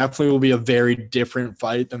interesting. Definitely will be a very different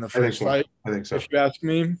fight than the first fight. I think so. If you ask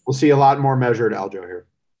me, we'll see a lot more measured Aljo here.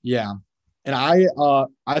 Yeah, and I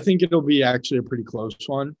think it'll be actually a pretty close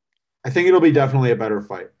one. I think it'll be definitely a better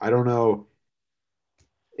fight. I don't know.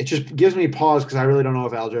 It just gives me pause because I really don't know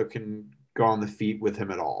if Aljo can go on the feet with him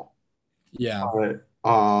at all. Yeah. But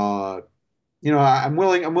I'm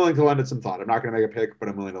willing to lend it some thought. I'm not going to make a pick, but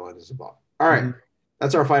I'm willing to lend it some thought. All right,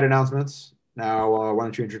 That's our fight announcements. Now, why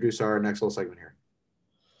don't you introduce our next little segment here?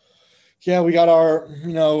 Yeah, we got our,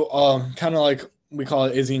 kind of like we call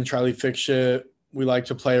it Izzy and Charlie fix shit. We like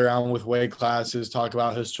to play around with weight classes, talk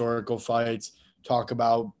about historical fights, talk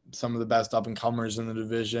about some of the best up and comers in the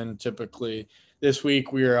division. Typically, this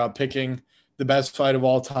week we are picking the best fight of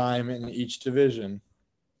all time in each division.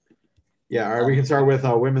 Yeah, all right. We Um, can start with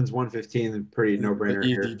women's 115. Pretty no the brainer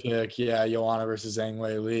easy here. pick, yeah, Joanna versus Zhang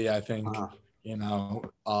Wei Li. I think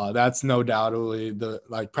Uh, that's no doubtly the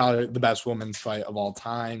like probably the best women's fight of all for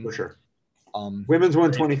time. sure. Women's Crazy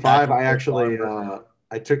back 125. and I forth actually armor.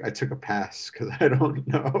 I took a pass because I don't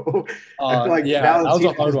know. I feel like Yeah, that was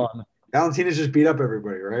a hard one. Valentina's just beat up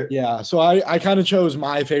everybody, right? Yeah, so I kind of chose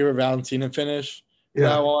my favorite Valentina finish for that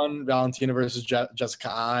Yeah, one. Valentina versus Jessica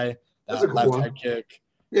I, that's a that cool left one. head kick.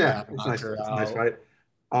 Yeah, Yeah, it's knocked nice. her It's a nice out. fight.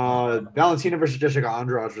 Uh, Valentina versus Jessica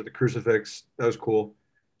Andrade with the crucifix. That was cool.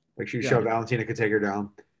 Like she yeah. showed Valentina could take her down.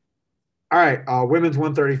 All right, women's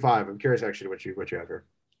 135. I'm curious actually what you have here.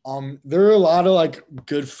 There are a lot of like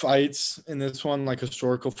good fights in this one, like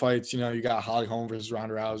historical fights. You got Holly Holm versus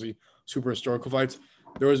Ronda Rousey, super historical fights.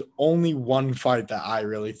 There was only one fight that I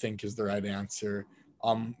really think is the right answer.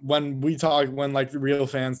 When like the real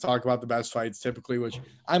fans talk about the best fights, typically, which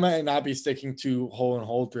I might not be sticking to whole and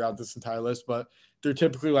whole throughout this entire list, but they're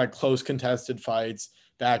typically like close contested fights,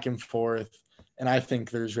 back and forth. And I think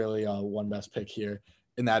there's really one best pick here,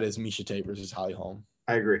 and that is Misha Tate versus Holly Holm.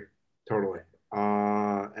 I agree totally.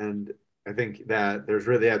 And I think that it's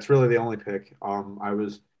really the only pick. I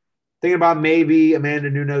was thinking about maybe Amanda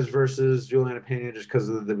Nunes versus Juliana Pena just because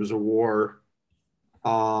there was a war.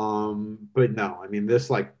 But no, I mean this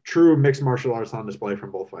like true mixed martial arts on display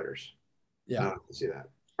from both fighters. Yeah. No, to see that.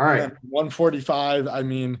 All And right, then 145, I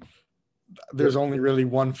mean, there's only really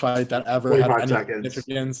one fight that ever had 45 any seconds.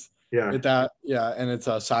 significance Yeah, with that. Yeah, and it's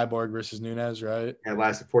a Cyborg versus Nunez, right? it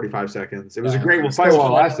lasted 45 seconds. It was a Yeah, great fight still while it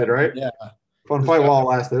fun. lasted, right? Yeah, Fun it was fight while definitely it a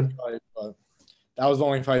lasted. fun fight, but that was the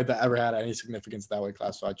only fight that ever had any significance that weight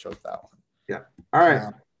class, so I chose that one. Yeah. All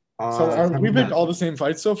right. So are Time we for picked men. all the same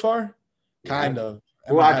fights so far? Yeah. Kind of.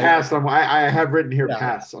 Am Well, I I? passed on. I have written here Yeah.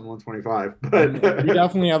 pass on 125, We but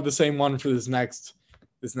definitely have the same one for this next.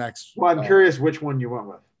 This next. well, I'm curious which one you went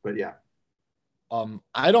with. But yeah,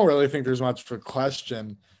 I don't really think there's much of a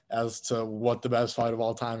question as to what the best fight of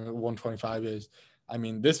all time at 125 is. I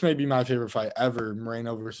mean, this may be my favorite fight ever.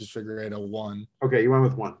 Moreno versus Figueiredo 1. okay, you went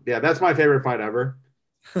with one. Yeah, that's my favorite fight ever.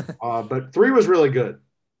 But three was really good.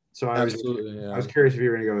 So Absolutely, I was yeah. curious if you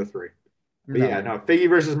were going to go with three. But yeah, No, no, Figgy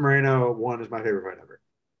versus Moreno one is my favorite fight ever,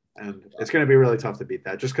 and it's going to be really tough to beat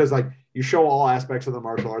that just because like you show all aspects of the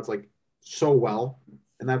martial arts like so well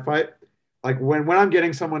in that fight. Like when I'm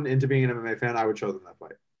getting someone into being an MMA fan, I would show them that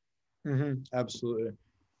fight. absolutely.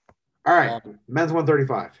 All right, Um, men's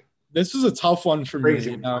 135. this is a tough one for me.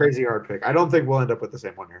 Crazy, crazy hard pick. I don't think we'll end up with the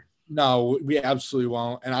same one here. No, we absolutely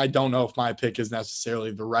won't. And I don't know if my pick is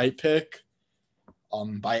necessarily the right pick.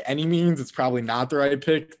 By any means, it's probably not the right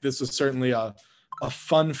pick. This was certainly a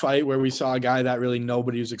fun fight where we saw a guy that really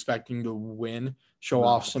nobody was expecting to win, show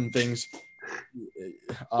off some things. You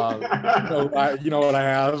know what I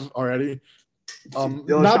have already. Not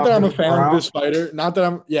that I'm a fan of this fighter. Not that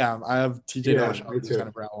I'm. Yeah, I have TJ Dillashaw. This kind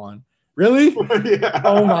of round one. Really? Yeah.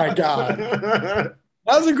 Oh my god.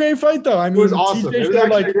 That was a great fight, though. I mean, it was awesome. TJ It was showed, actually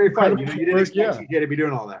like, a great fight. You didn't work, expect TJ to be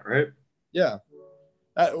doing all that, right? Yeah.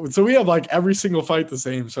 So we have like every single fight the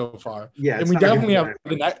same so far. Yeah, and we definitely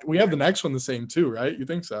have the next one the same too, right? You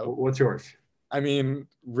think so? What's yours? I mean,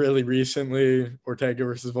 really recently, Ortega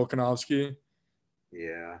versus Volkanovski.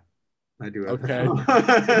 Yeah, I do have Okay.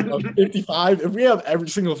 that. 55. If we have every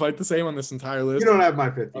single fight the same on this entire list, You don't have my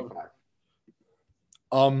 55.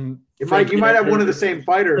 Frankie You might have Edgar, one of the same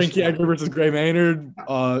fighters. Frankie Edgar versus Gray Maynard.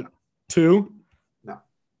 2. No,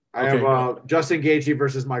 I have Justin Gaethje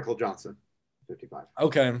versus Michael Johnson. 55.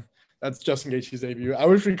 Okay, that's Justin Gaethje's debut. I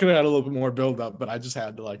wish we could have had a little bit more build up, but I just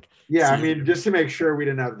had to like. Yeah, I mean, just to make sure we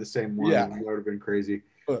didn't have the same one. Yeah, that would have been crazy.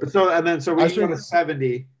 But so we go to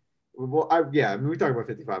 70. Well, I mean, we talked about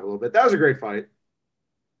 55 a little bit. That was a great fight.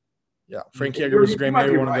 Yeah, Frankie Edgar versus Gray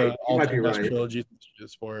Maynard, one of the all-time best trilogies in the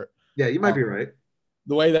sport. Yeah, you might be right.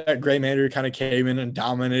 The way that Gray Maynard kind of came in and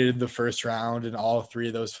dominated the first round in all three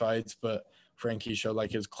of those fights, but Frankie showed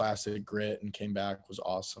like his classic grit and came back was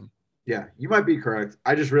awesome. Yeah, you might be correct.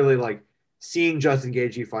 I just really like seeing Justin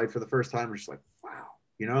Gaethje fight for the first time. Just like, wow,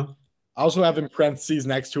 you know. I also have in parentheses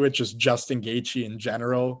next to it just Justin Gaethje in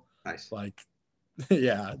general. Nice. Like,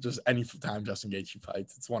 yeah, just any time Justin Gaethje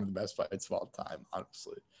fights, it's one of the best fights of all time,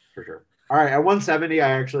 honestly. For sure. All right, at 170,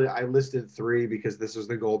 I listed 3 because this was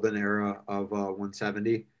the golden era of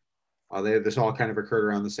 170. This all kind of occurred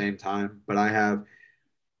around the same time, but I have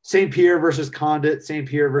St. Pierre versus Condit, St.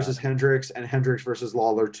 Pierre versus Hendricks, and Hendricks versus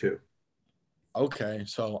Lawler 2. Okay,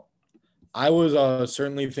 so I was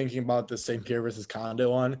certainly thinking about the St. Pierre versus Condit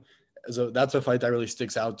one. So that's a fight that really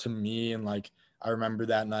sticks out to me. And like, I remember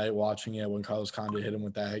that night watching it when Carlos Condit hit him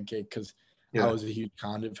with that head kick because I Yeah, was a huge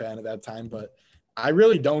Condit fan at that time. But I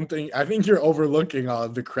really don't I think you're overlooking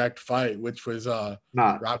the correct fight, which was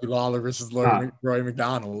not Robbie Lawler versus not Roy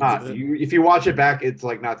McDonald. not. If you watch it back, it's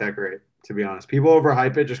like not that great, to be honest. People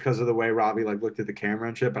overhype it just because of the way Robbie like looked at the camera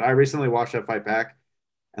and shit. But I recently watched that fight back,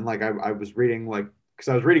 and like I was reading like because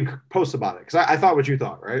I was reading posts about it because I thought what you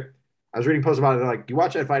thought, right? I was reading posts about it. Like you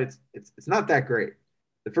watch that fight, it's not that great.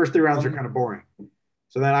 The first three rounds are kind of boring.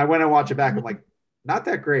 So then I went and watched it back. I'm like, not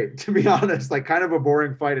that great, to be honest. Like kind of a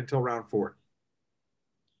boring fight until round 4.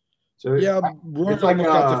 So Yeah, Roy it's like almost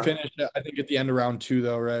got the finish. I think at the end of round 2,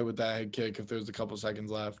 though, right, with that head kick. If there was a couple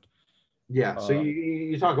seconds left. yeah. So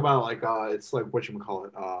you talk about like it's like what you call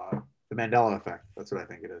it, the Mandela effect. That's what I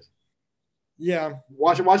think it is. Yeah,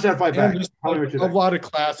 Watch that fight back. and just Tell me what you a think. lot of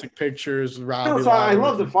classic pictures. No, Robbie so I Lawler.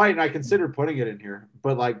 love the fight, and I considered putting it in here,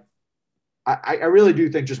 but like I really do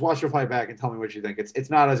think just watch the fight back and tell me what you think. It's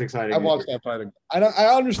not as exciting. I watched that fight.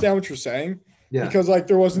 I understand what you're saying. Yeah. Because like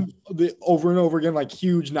there wasn't the over and over again like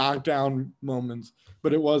huge knockdown moments,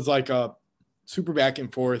 but it was like a super back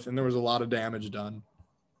and forth, and there was a lot of damage done.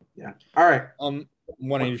 Yeah. All right.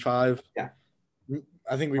 185. Yeah.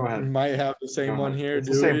 I think we might have the same one here. It's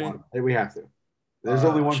the same one. We have to. There's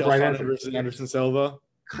only one right answer versus Anderson Silva.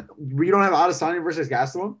 We don't have Adesanya versus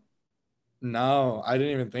Gastelum? No, I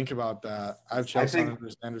didn't even think about that. I have Chelson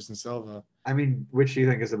versus Anderson Silva. I mean, which do you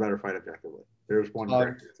think is the better fight objectively? There's one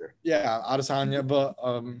correct answer. Yeah, Adesanya, but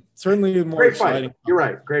certainly the more great exciting. Fight. You're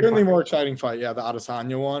right. Great. Certainly fight. More exciting fight. Yeah, the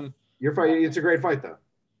Adesanya one. Your fight. It's a great fight though.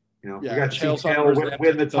 You know, yeah, you got to see Chael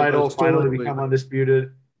win the title, finally become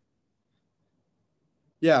undisputed.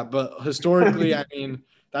 Yeah, but historically, I mean,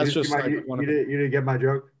 that's just like you didn't get my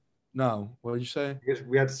joke. No, what did you say? Because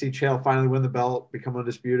we had to see Chael finally win the belt, become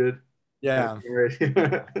undisputed. Yeah. It's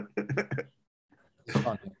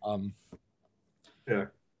funny. Yeah.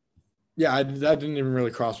 Yeah, that didn't even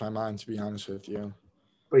really cross my mind, to be honest with you.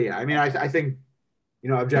 But yeah, I mean, I think,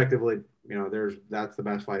 objectively, that's the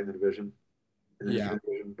best fight in the division. But yeah,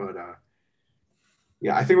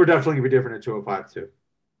 I think we're definitely gonna be different at 205 too.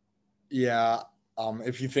 Yeah.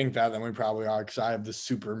 If you think that, then we probably are, because I have the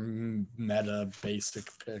super meta basic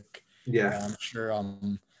pick. Yeah. I'm sure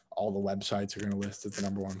all the websites are going to list it the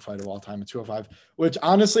number one fight of all time at 205, which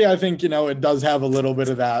honestly, I think, it does have a little bit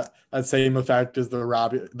of that same effect as the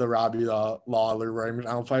Robbie Lawler Roy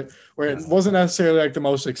McDonald fight, where it wasn't necessarily like the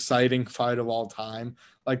most exciting fight of all time.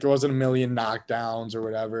 Like there wasn't a million knockdowns or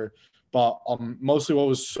whatever. But mostly what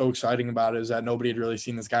was so exciting about it is that nobody had really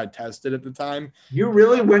seen this guy tested at the time. You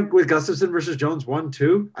really went with Gustafsson versus Jones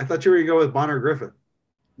 1-2? I thought you were going to go with Bonner Griffin.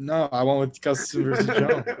 No, I went with Gustafsson versus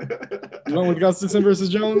Jones. You went with Gustafsson versus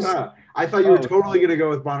Jones? Yeah, I thought you were totally going to go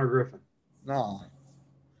with Bonner Griffin. No.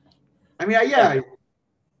 I mean,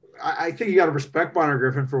 I think you got to respect Bonner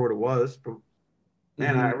Griffin for what it was. But,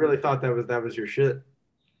 man, I really thought that was your shit.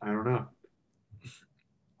 I don't know.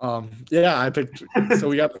 Yeah, I picked. So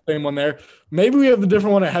we got the same one there. Maybe we have the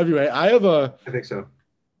different one at heavyweight. I think so.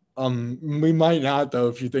 We might not though,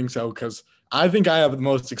 if you think so, because I think I have the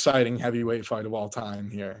most exciting heavyweight fight of all time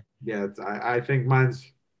here. Yeah, I think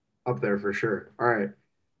mine's up there for sure. All right,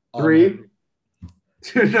 3.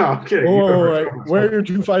 No, I'm kidding. Where are your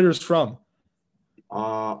two fighters from?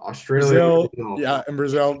 Australia. Brazil. Yeah, in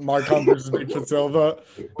Brazil, Mark Hunt versus Bigfoot Silva.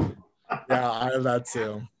 Yeah, I have that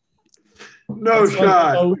too. No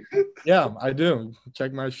shot. Yeah, I do.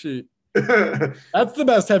 Check my sheet. That's the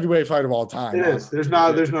best heavyweight fight of all time. It is. There's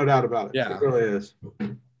no doubt about it. Yeah, it really is.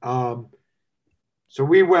 So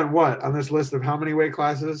we went what on this list of how many weight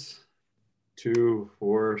classes? 2,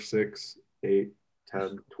 4, 6, 8,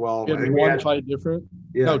 10, 12. We had one fight different.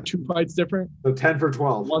 Yeah. No, 2 fights different. So 10 for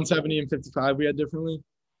 12. 170 and 55 we had differently.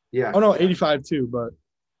 Yeah. Oh no, 85 too, but.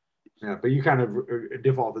 Yeah, but you kind of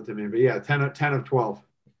defaulted to me. But yeah, 10 of 12.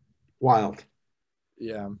 Wild.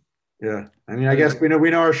 Yeah. Yeah. I mean, I guess we know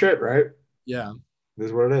our shit, right? Yeah. This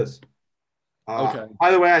is what it is. Okay. By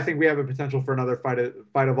the way, I think we have a potential for another fight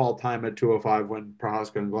of all time at 205 when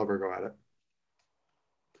Prohaska and Glover go at it.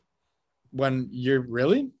 When you're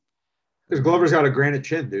really? Because Glover's got a granite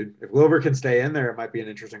chin, dude. If Glover can stay in there, it might be an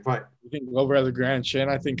interesting fight. You think Glover has a granite chin?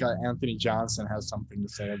 I think Anthony Johnson has something to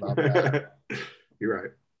say about that. You're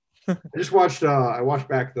right. I watched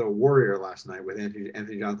back The Warrior last night with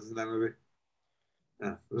Anthony Johnson in that movie.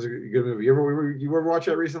 Yeah, it was a good movie. You ever watch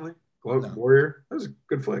that recently? No. Warrior? That was a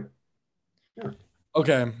good flick. Yeah.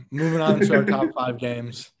 Okay, moving on to our top 5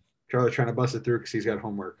 games. Charlie trying to bust it through because he's got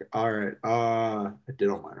homework. All right. I did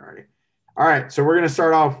all mine already. All right, so we're gonna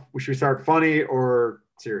start off. Should we start funny or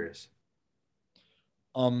serious?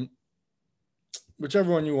 Um,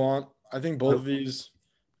 whichever one you want. I think both Uh, of these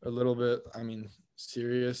are a little bit. I mean,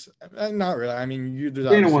 serious. Not really. I mean, there's Being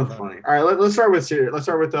obviously one's fun. funny. All right, let's start with serious. Let's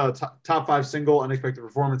start with top five single unexpected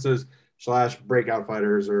performances slash breakout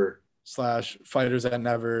fighters or Slash fighters that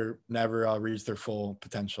never reach their full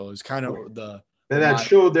potential is kind okay. of the what That my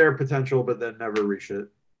showed their potential but then never reached it.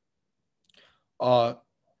 uh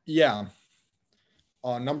yeah.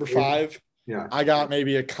 Number five, Yeah. I got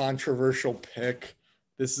maybe a controversial pick.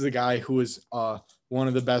 This is a guy who is one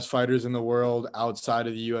of the best fighters in the world outside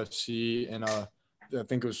of the UFC, and I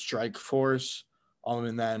think it was Strike Force.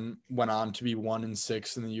 And then went on to be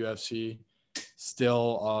 1-6 in the UFC.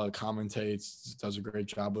 Still commentates, does a great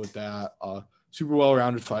job with that. Super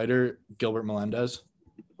well-rounded fighter, Gilbert Melendez.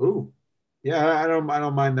 Ooh. Yeah, I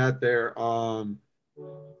don't mind that there.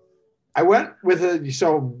 I went with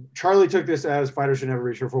so Charlie took this as fighters should never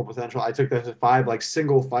reach their full potential. I took this as five like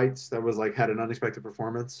single fights that was like had an unexpected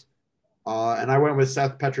performance. And I went with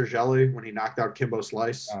Seth Petrozelli when he knocked out Kimbo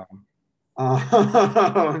Slice.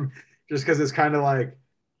 Um, just because it's kind of like,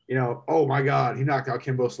 oh my God, he knocked out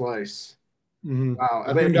Kimbo Slice. Mm-hmm. Wow.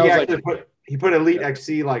 I But think that he was like actually put Elite yeah.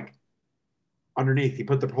 XC like underneath. He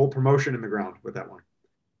put the whole promotion in the ground with that one.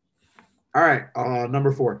 All right.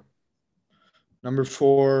 Number four. Number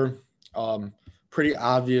four, pretty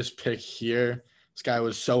obvious pick here. This guy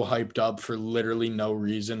was so hyped up for literally no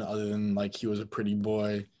reason other than like he was a pretty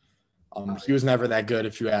boy. He was never that good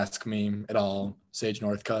if you ask me at all. Sage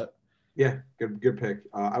Northcutt. Yeah, good pick.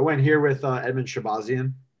 I went here with Edmund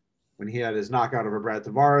Shabazian when he had his knockout over Brad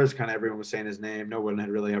Tavares. Kind of everyone was saying his name. No one had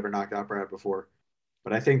really ever knocked out Brad before.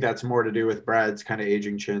 But I think that's more to do with Brad's kind of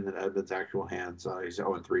aging chin than Edmund's actual hands. He's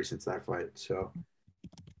 0-3 since that fight. So,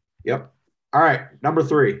 yep. All right, number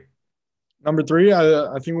three. Number three,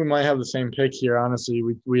 I think we might have the same pick here. Honestly,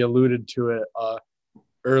 we alluded to it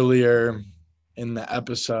earlier in the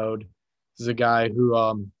episode. This is a guy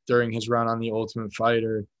who, during his run on the Ultimate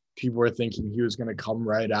Fighter, people were thinking he was going to come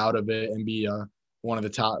right out of it and be one of the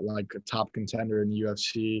top, like a top contender in the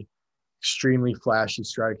UFC. Extremely flashy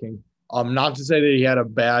striking. Not to say that he had a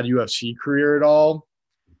bad UFC career at all.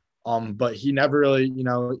 But he never really,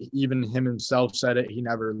 even him himself said it. He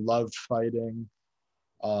never loved fighting.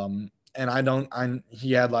 And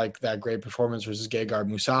he had like that great performance versus Gegard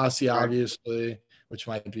Mousasi, Right. obviously, which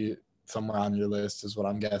might be somewhere on your list, is what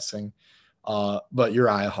I'm guessing. But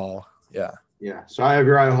Uriah Hall, yeah. Yeah. So I have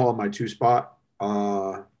Uriah Hall in my two spot.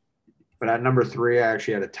 But at number three, I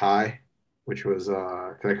actually had a tie, which was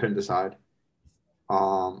because I couldn't decide.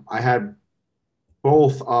 I had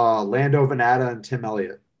both Lando Venata and Tim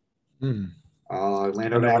Elliott. Hmm. Lando I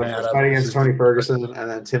know Venata first Nevada fight against versus Tony Ferguson, and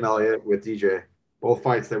then Tim Elliott with DJ. Both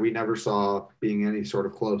fights that we never saw being any sort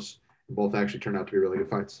of close. Both actually turned out to be really good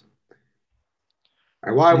fights.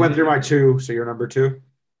 All right. Well, I went through my two, so you're number two.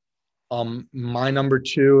 My number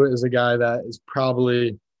two is a guy that is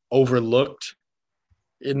probably overlooked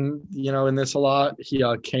in this a lot. He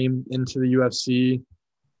came into the UFC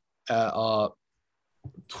at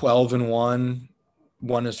 12-1,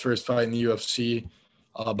 won his first fight in the UFC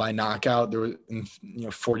by knockout. There was in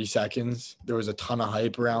 40 seconds. There was a ton of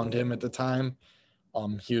hype around him at the time.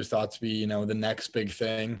 He was thought to be the next big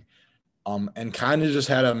thing. And kind of just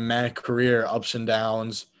had a meh career, ups and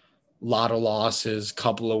downs, lot of losses,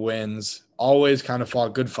 couple of wins. Always kind of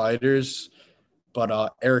fought good fighters,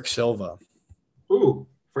 but Eric Silva. Ooh,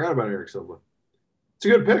 forgot about Eric Silva. It's a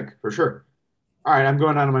good pick for sure. All right, I'm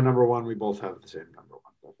going down to my number one. We both have the same number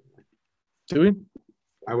one, definitely. Do we?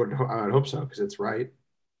 I would hope so because it's right.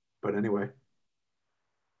 But anyway,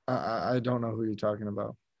 I don't know who you're talking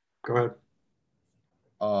about. go ahead.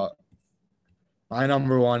 Uh, my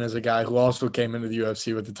number one is a guy who also came into the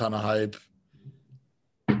UFC with a ton of hype.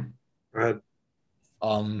 Go ahead.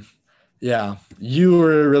 Yeah, you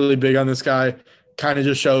were really big on this guy. Kind of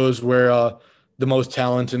just shows where the most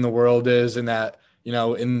talent in the world is, and that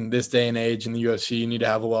in this day and age in the UFC, you need to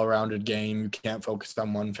have a well-rounded game. You can't focus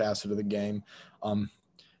on one facet of the game. A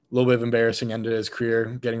little bit of embarrassing end of his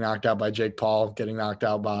career, getting knocked out by Jake Paul, getting knocked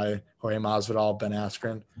out by Jorge Masvidal, Ben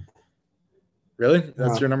Askren. Really?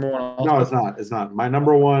 That's your number one also? No, it's not. It's not. My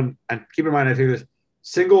number one, and keep in mind, I think this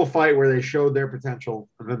single fight where they showed their potential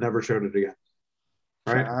and then never showed it again.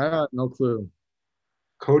 Right? I have no clue.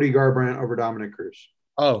 Cody Garbrandt over Dominic Cruz.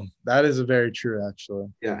 Oh, that is very true, actually.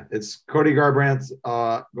 Yeah, it's Cody Garbrandt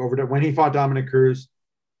when he fought Dominic Cruz.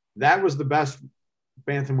 That was the best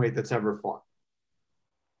bantamweight that's ever fought.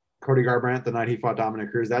 Cody Garbrandt, the night he fought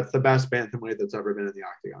Dominic Cruz, that's the best bantamweight that's ever been in the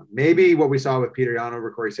octagon. Maybe what we saw with Peter Yan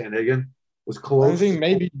over Corey Sandhagen was close. I think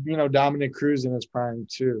maybe Dominic Cruz in his prime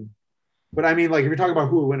too. But I mean, like, if you're talking about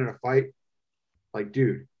who would win in a fight, like,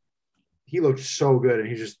 dude, he looked so good, and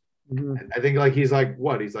he just, I think, like, he's like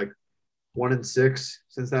what? He's like 1-6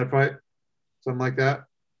 since that fight, something like that.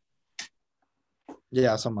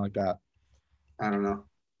 Yeah, something like that. I don't know.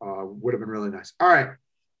 Would have been really nice. All right.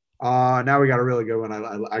 Now we got a really good one.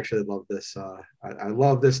 I actually love this. I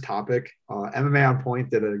love this topic. MMA on Point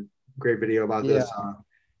did a great video about Yeah. this.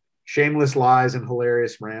 Shameless lies and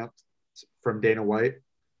hilarious rant from Dana White.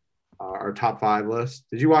 Our top 5 list.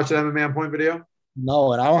 Did you watch the MMA on Point video?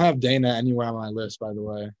 No, and I don't have Dana anywhere on my list, by the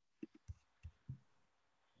way.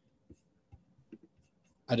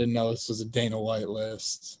 I didn't know this was a Dana White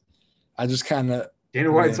list. I just kind of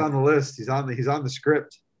Dana White's on the list. He's on the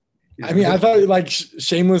script. I thought like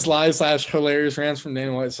shameless lies / hilarious rants from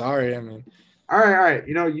Dana White. Sorry, all right.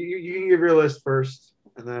 You can give your list first,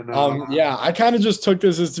 and then yeah, I kind of just took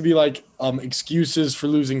this as to be like excuses for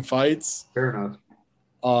losing fights. Fair enough.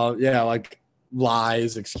 Yeah, like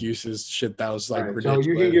lies, excuses, shit that was like ridiculous.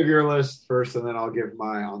 So you can give your list first, and then I'll give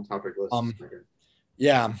my on topic list.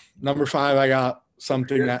 Yeah, number 5, I got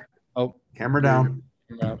something that. Oh, camera down.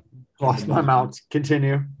 Lost my mouth.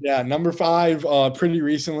 Continue. Yeah, number 5. Pretty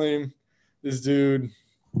recently, this dude.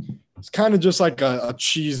 It's kind of just like a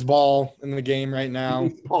cheese ball in the game right now.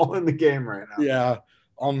 Ball in the game right now. Yeah.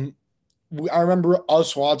 I remember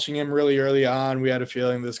us watching him really early on. We had a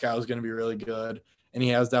feeling this guy was going to be really good, and he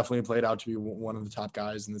has definitely played out to be one of the top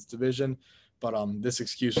guys in this division. But this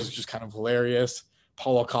excuse was just kind of hilarious.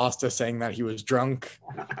 Paulo Costa saying that he was drunk.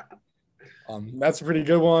 That's a pretty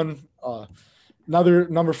good one. Another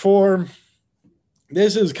number 4.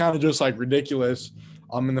 This is kind of just like ridiculous.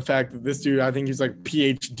 In the fact that this dude, I think he's like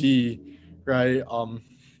PhD, right?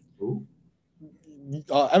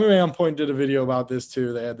 MMA on Point did a video about this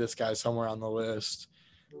too. They had this guy somewhere on the list.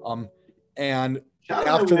 And shout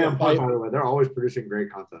out to MMA on Point, by the way. They're always producing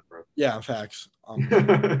great content, bro. Yeah, facts.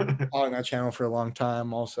 Following that channel for a long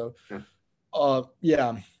time also.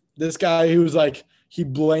 Yeah. This guy, he was like, he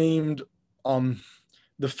blamed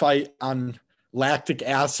the fight on lactic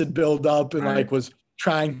acid buildup and like was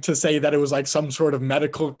trying to say that it was like some sort of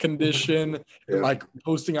medical condition and like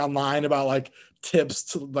posting online about like tips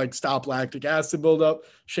to like stop lactic acid buildup.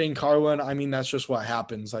 Shane Carwin, I mean, that's just what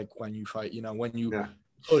happens like when you fight, when you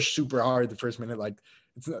push super hard the first minute, like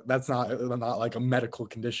that's not like a medical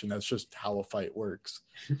condition. That's just how a fight works.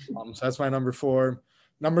 So that's my number 4.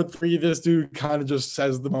 Number 3, this dude kind of just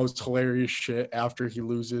says the most hilarious shit after he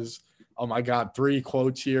loses. I got 3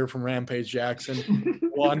 quotes here from Rampage Jackson.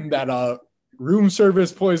 One that room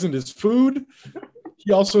service poisoned his food.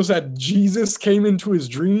 He also said Jesus came into his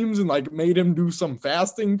dreams and like made him do some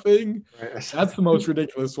fasting thing. That's the most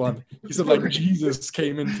ridiculous one. He said like Jesus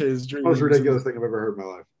came into his dreams. Most ridiculous thing I've ever heard in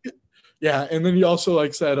my life. Yeah, and then he also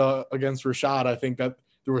like said against Rashad, I think that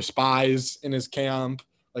there were spies in his camp,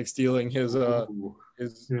 like stealing his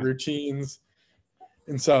routines,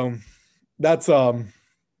 and so that's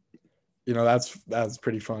that's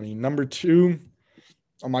pretty funny. Number 2.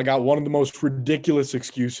 I got one of the most ridiculous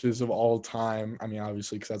excuses of all time. I mean,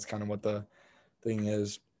 obviously, because that's kind of what the thing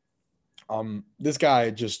is. This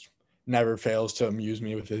guy just never fails to amuse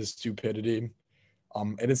me with his stupidity.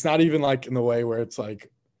 And it's not even like in the way where it's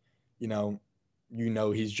like,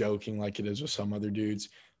 he's joking like it is with some other dudes.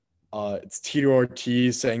 It's Tito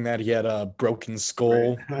Ortiz saying that he had a broken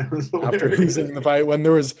skull after losing the fight when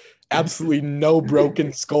there was absolutely no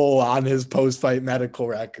broken skull on his post-fight medical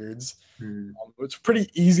records. It's a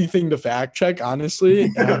pretty easy thing to fact check, honestly.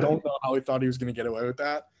 And I don't know how he thought he was going to get away with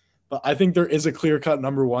that. But I think there is a clear-cut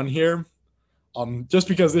number 1 here. Just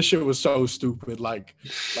because this shit was so stupid.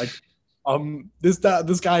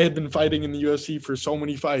 This guy had been fighting in the UFC for so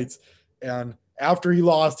many fights. And after he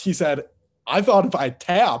lost, he said, I thought if I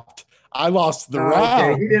tapped, I lost the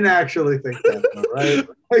round. Okay. He didn't actually think that, though, right?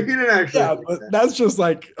 Like, he didn't actually. Yeah, but that's just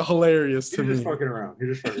like hilarious to me. He's just fucking around.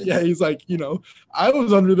 Yeah, he's like, I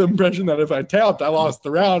was under the impression that if I tapped, I lost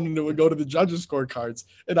the round and it would go to the judges' scorecards,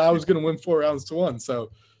 and I was going to win 4 rounds to 1.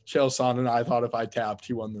 So Chael Sonnen and I thought if I tapped,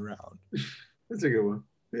 he won the round. That's a good one.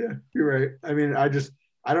 Yeah, you're right. I mean, I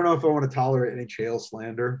don't know if I want to tolerate any Chael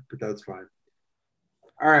slander, but that's fine.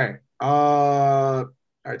 All right. All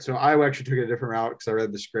right. So I actually took a different route because I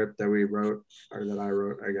read the script that we wrote, or that I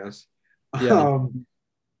wrote, I guess. Yeah.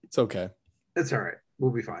 It's okay. It's all right.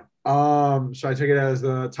 We'll be fine. So I took it as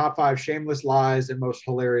the top 5 shameless lies and most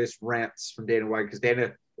hilarious rants from Dana White, because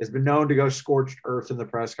Dana has been known to go scorched earth in the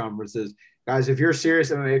press conferences. Guys, if you're a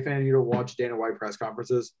serious MMA fan and you don't watch Dana White press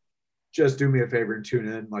conferences, just do me a favor and tune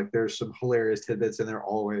in. Like, there's some hilarious tidbits in there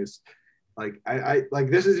always. Like, I like,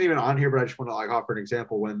 this isn't even on here, but I just want to like offer an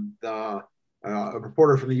example. When a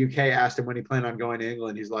reporter from the UK asked him when he planned on going to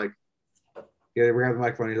England, he's like, Yeah, they grabbed the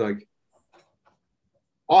microphone. He's like,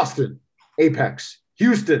 Austin, Apex,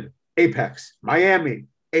 Houston, Apex, Miami,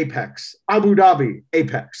 Apex, Abu Dhabi,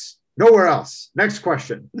 Apex, nowhere else. Next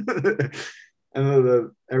question.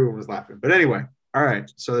 And everyone was laughing. But anyway, all right.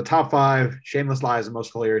 So the top 5 shameless lies and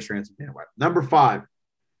most hilarious rants of Dana White. Number 5,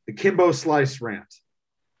 the Kimbo Slice rant.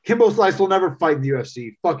 Kimbo Slice will never fight in the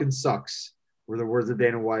UFC. Fucking sucks, were the words of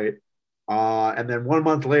Dana White. And then 1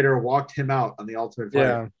 month later, walked him out on the Ultimate Fighter.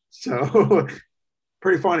 Yeah. So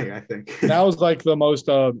pretty funny, I think. That was like the most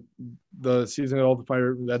the season of Ultimate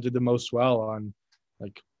Fighter that did the most well on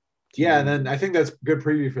like. Yeah, and then I think that's good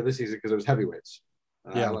preview for this season because it was heavyweights.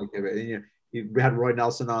 Yeah, I like it. You had Roy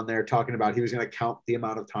Nelson on there talking about he was going to count the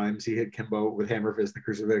amount of times he hit Kimbo with hammer fist and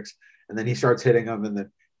crucifix, and then he starts hitting him, and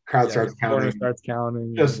then crowd starts counting. Starts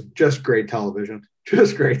counting. Just great television.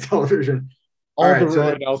 Just great television. All the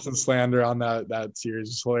Roy Nelson slander on that series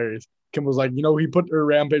is hilarious. Kimbo's like, he put her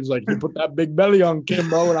Rampage, like, he put that big belly on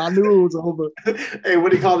Kimbo, and I knew it was over. Hey,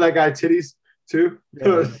 what do you call that guy? Titties, too?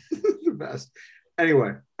 Yeah. The best.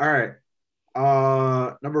 Anyway, all right.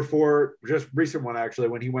 Number 4, just recent one, actually,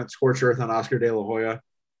 when he went scorched earth on Oscar De La Hoya,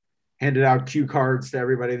 handed out cue cards to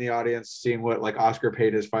everybody in the audience, seeing what, like, Oscar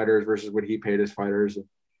paid his fighters versus what he paid his fighters, and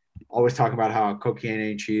always talking about how cocaine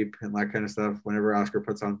ain't cheap and that kind of stuff whenever Oscar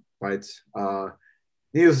puts on fights.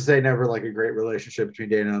 Needless to say, never like a great relationship between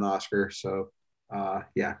Dana and Oscar. So,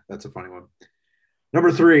 yeah, that's a funny one.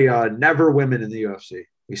 Number 3, never women in the UFC.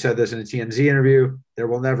 He said this in a TMZ interview. There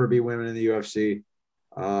will never be women in the UFC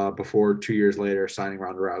before 2 years later signing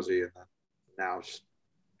Ronda Rousey and then now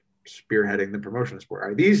spearheading the promotion of sport.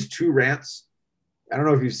 Right, these 2 rants, I don't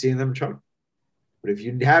know if you've seen them, Chuck, but if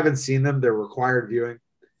you haven't seen them, they're required viewing.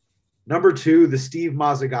 Number 2, the Steve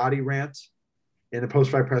Mazzagatti rant in a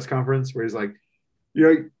post-fight press conference where he's like,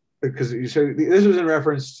 because you said this was in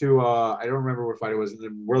reference to I don't remember what fight it was in the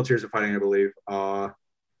World Series of Fighting, I believe.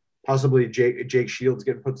 Possibly Jake Shields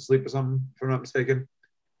getting put to sleep or something, if I'm not mistaken.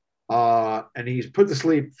 And he's put to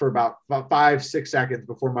sleep for about 5-6 seconds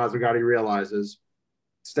before Mazzagatti realizes,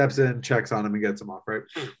 steps in, checks on him, and gets him off, right?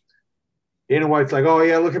 Dana White's like, oh,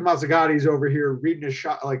 yeah, look at Mazzagatti's over here reading his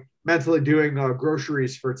shot, like mentally doing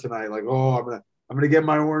groceries for tonight. Like, oh, I'm gonna get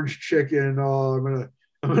my orange chicken. Oh, I'm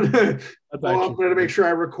gonna make sure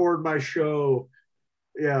I record my show.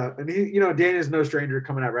 Yeah, and Dana's no stranger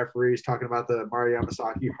coming at referees talking about the Mario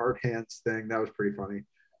Yamasaki hard hands thing. That was pretty funny.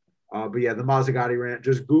 But yeah, the Mazzagatti rant.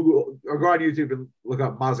 Just Google or go on YouTube and look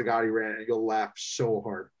up Mazzagatti rant, and you'll laugh so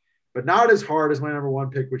hard. But not as hard as my number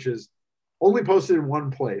 1 pick, which is only posted in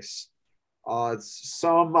one place. It's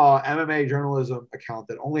some MMA journalism account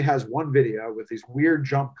that only has one video with these weird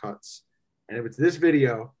jump cuts, and if it's this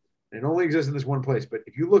video. It only exists in this one place. But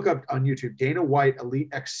if you look up on YouTube, Dana White Elite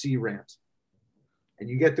XC rant, and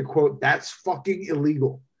you get the quote, that's fucking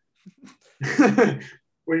illegal.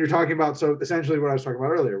 When you're talking about, so essentially what I was talking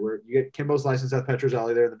about earlier, where you get Kimbo Slice and Seth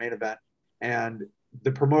Petrozelli there in the main event, and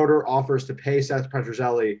the promoter offers to pay Seth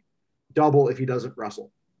Petrozelli double if he doesn't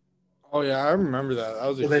wrestle. Oh, yeah, I remember that.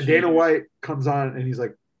 So then Dana White comes on and he's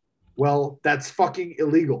like, well, that's fucking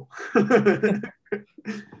illegal.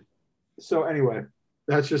 So anyway,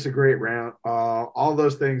 that's just a great rant. All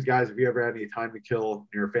those things, guys, if you ever had any time to kill and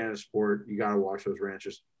you're a fan of sport, you got to watch those rants.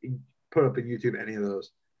 Just put up on YouTube any of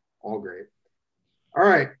those. All great. All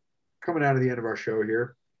right. Coming out of the end of our show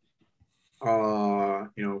here.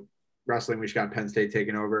 Wrestling, we just got Penn State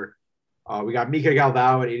taking over. We got Mika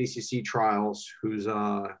Galvao at ADCC Trials, who's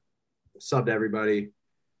subbed everybody.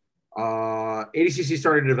 ADCC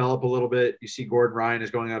starting to develop a little bit. You see Gordon Ryan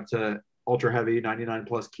is going up to ultra heavy, 99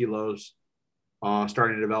 plus kilos.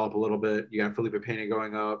 Starting to develop a little bit. You got Felipe Pena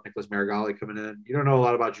going up, Nicholas Marigali coming in. You don't know a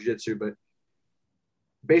lot about jiu-jitsu, but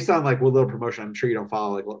based on like what little promotion, I'm sure you don't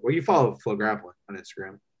follow you follow Flow Grappling on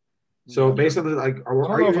Instagram. So based on the I don't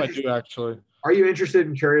know if I do actually. Are you interested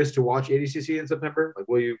and curious to watch ADCC in September? Like,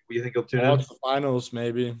 will you think you'll tune in? Watch the finals,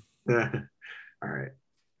 maybe. All right.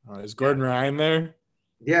 Is Gordon Ryan there?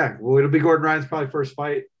 Yeah. Well, it'll be Gordon Ryan's probably first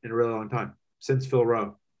fight in a really long time since Phil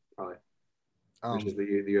Rowe, probably, which is the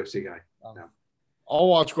UFC guy. No. I'll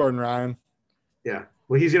watch Gordon Ryan. Yeah.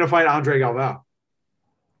 Well, he's going to fight Andre Galvao.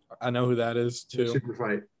 I know who that is, too. Super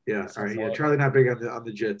fight. Yeah. All right. Yeah. Charlie not big on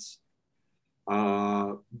the jits.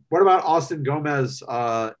 What about Austin Gomez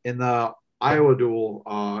in the Iowa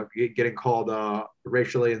duel getting called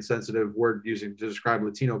racially insensitive word using to describe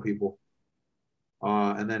Latino people?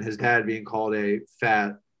 And then his dad being called a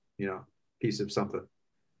fat, piece of something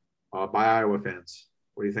by Iowa fans.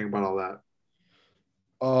 What do you think about all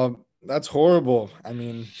that? That's horrible. I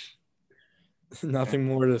mean, nothing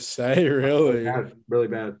more to say, really. Really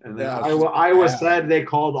bad. And then Iowa said they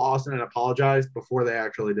called Austin and apologized before they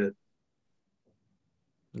actually did.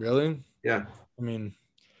 Really? Yeah. I mean,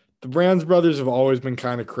 the Brands brothers have always been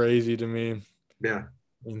kind of crazy to me. Yeah.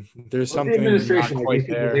 I mean, there's Well, the something not administration, like these quite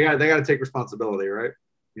people, there. they got to take responsibility, right?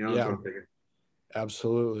 That's what Yeah, I'm thinking.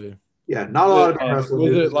 absolutely. Yeah, not a lot of good wrestling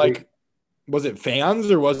Was news it this week. like, was it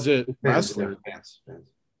fans or was it Fans, yeah, wrestlers? fans.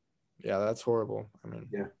 Yeah, that's horrible. I mean,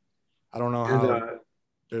 Yeah, I don't know and how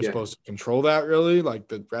they're yeah. supposed to control that really, like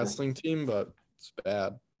the Yeah. wrestling team, but it's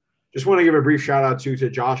bad. Just want to give a brief shout out to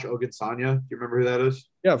Josh Ogunsanya. Do you remember who that is?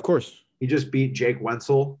 Yeah, of course. He just beat Jake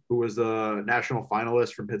Wenzel, who was the national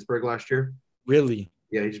finalist from Pittsburgh last year. Really?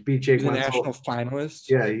 Yeah, he just beat Jake He's a Wenzel. national finalist.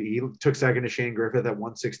 Yeah, he took second to Shane Griffith at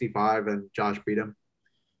 165, and Josh beat him.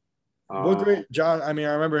 What great John. I mean,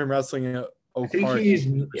 I remember him wrestling in I Oak think Park. he's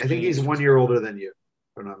 1 year older than you,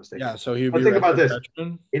 if I'm not mistaken. Yeah, so he would But be think about redshirt this: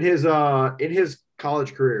 freshman. in his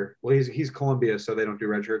college career, well, he's Columbia, so they don't do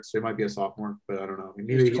redshirts, so he might be a sophomore, but I don't know.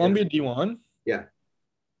 Is Columbia D1? Yeah,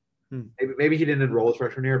 Hmm. maybe he didn't enroll his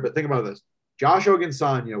freshman year, but think about this: Josh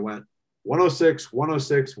Ogunsanya went 106,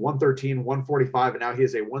 106, 113, 145, and now he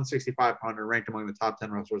is a 165 pounder ranked among the top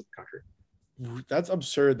 10 wrestlers in the country. That's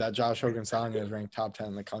absurd that Josh Ogunsanya is ranked top 10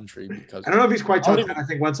 in the country because I don't know if he's quite top 10. even, I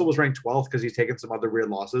think Wenzel was ranked 12th because he's taken some other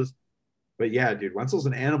weird losses. But yeah, dude, Wenzel's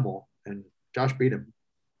an animal, and Josh beat him.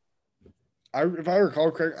 if I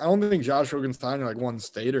recall correct, I don't think Josh Ogunsanya like won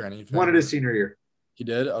state or anything. Won it his senior year. He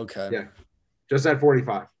did? Okay. Yeah, just at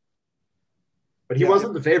 45. But he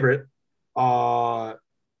wasn't the favorite.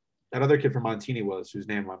 That other kid from Montini was, whose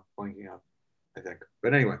name I'm blanking on, I think.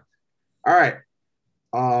 But anyway, all right.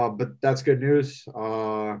 But that's good news.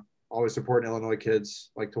 Always supporting Illinois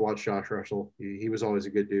kids. Like to watch Josh wrestle. He was always a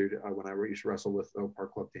good dude when I used to wrestle with the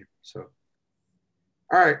Park Club team. So,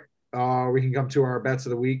 all right. We can come to our bets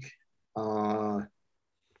of the week. I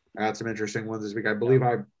had some interesting ones this week. I believe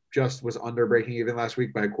I just was under breaking even last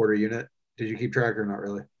week by a quarter unit. Did you keep track or not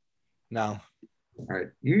really? No. All right.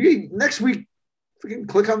 You next week, freaking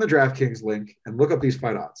click on the DraftKings link and look up these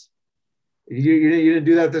fight odds. You didn't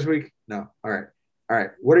do that this week? No. All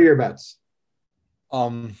right. What are your bets?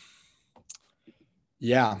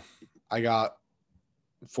 Yeah, I got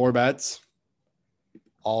 4 bets,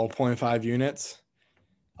 all 0.5 units.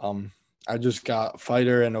 I just got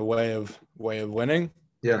fighter and a way of winning.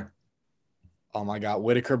 Yeah. I got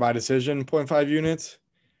Whitaker by decision, 0.5 units.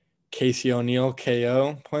 Casey O'Neill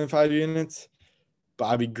KO, 0.5 units.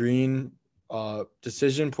 Bobby Green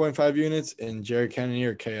decision, 0.5 units, and Jared Kennedy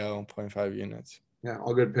or KO, 0.5 units. Yeah,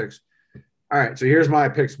 all good picks. All right, so here's my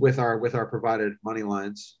picks with our provided money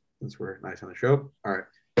lines, since we're nice on the show. All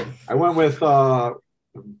right, I went with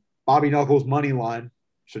Bobby Knuckles money line,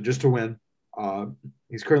 so just to win.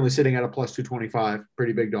 He's currently sitting at a plus 225,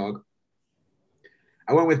 pretty big dog.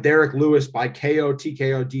 I went with Derek Lewis by KO,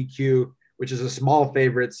 TKO, DQ, which is a small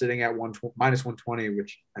favorite, sitting at minus 120.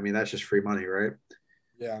 Which, I mean, that's just free money, right?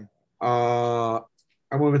 Yeah. I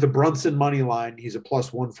went with the Brunson money line. He's a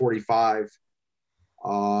plus 145.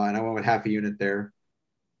 And I went with half a unit there.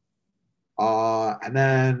 And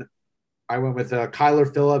then I went with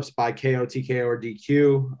Kyler Phillips by KO, TKO, or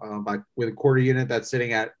DQ with a quarter unit that's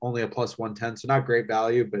sitting at only a plus 110. So not great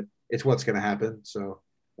value, but it's what's going to happen. So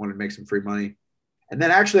wanted to make some free money. And then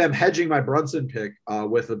actually I'm hedging my Brunson pick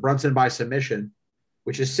with the Brunson by submission,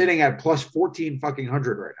 which is sitting at plus 14 fucking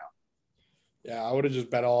hundred right now. Yeah, I would have just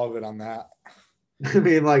bet all of it on that. I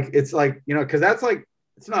mean, like, it's like, because that's like,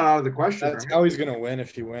 it's not out of the question. That's right? how he's going to win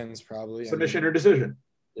if he wins, probably. Submission or decision.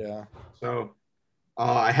 Yeah. So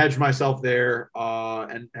I hedged myself there.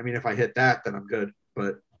 And I mean, if I hit that, then I'm good.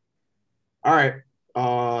 But all right.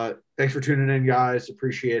 Thanks for tuning in, guys.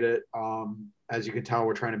 Appreciate it. As you can tell,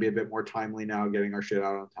 we're trying to be a bit more timely now, getting our shit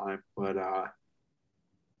out on time. But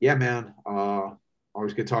yeah, man.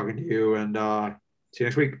 Always good talking to you. And see you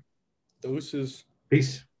next week. Deuces.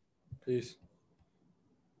 Peace. Peace.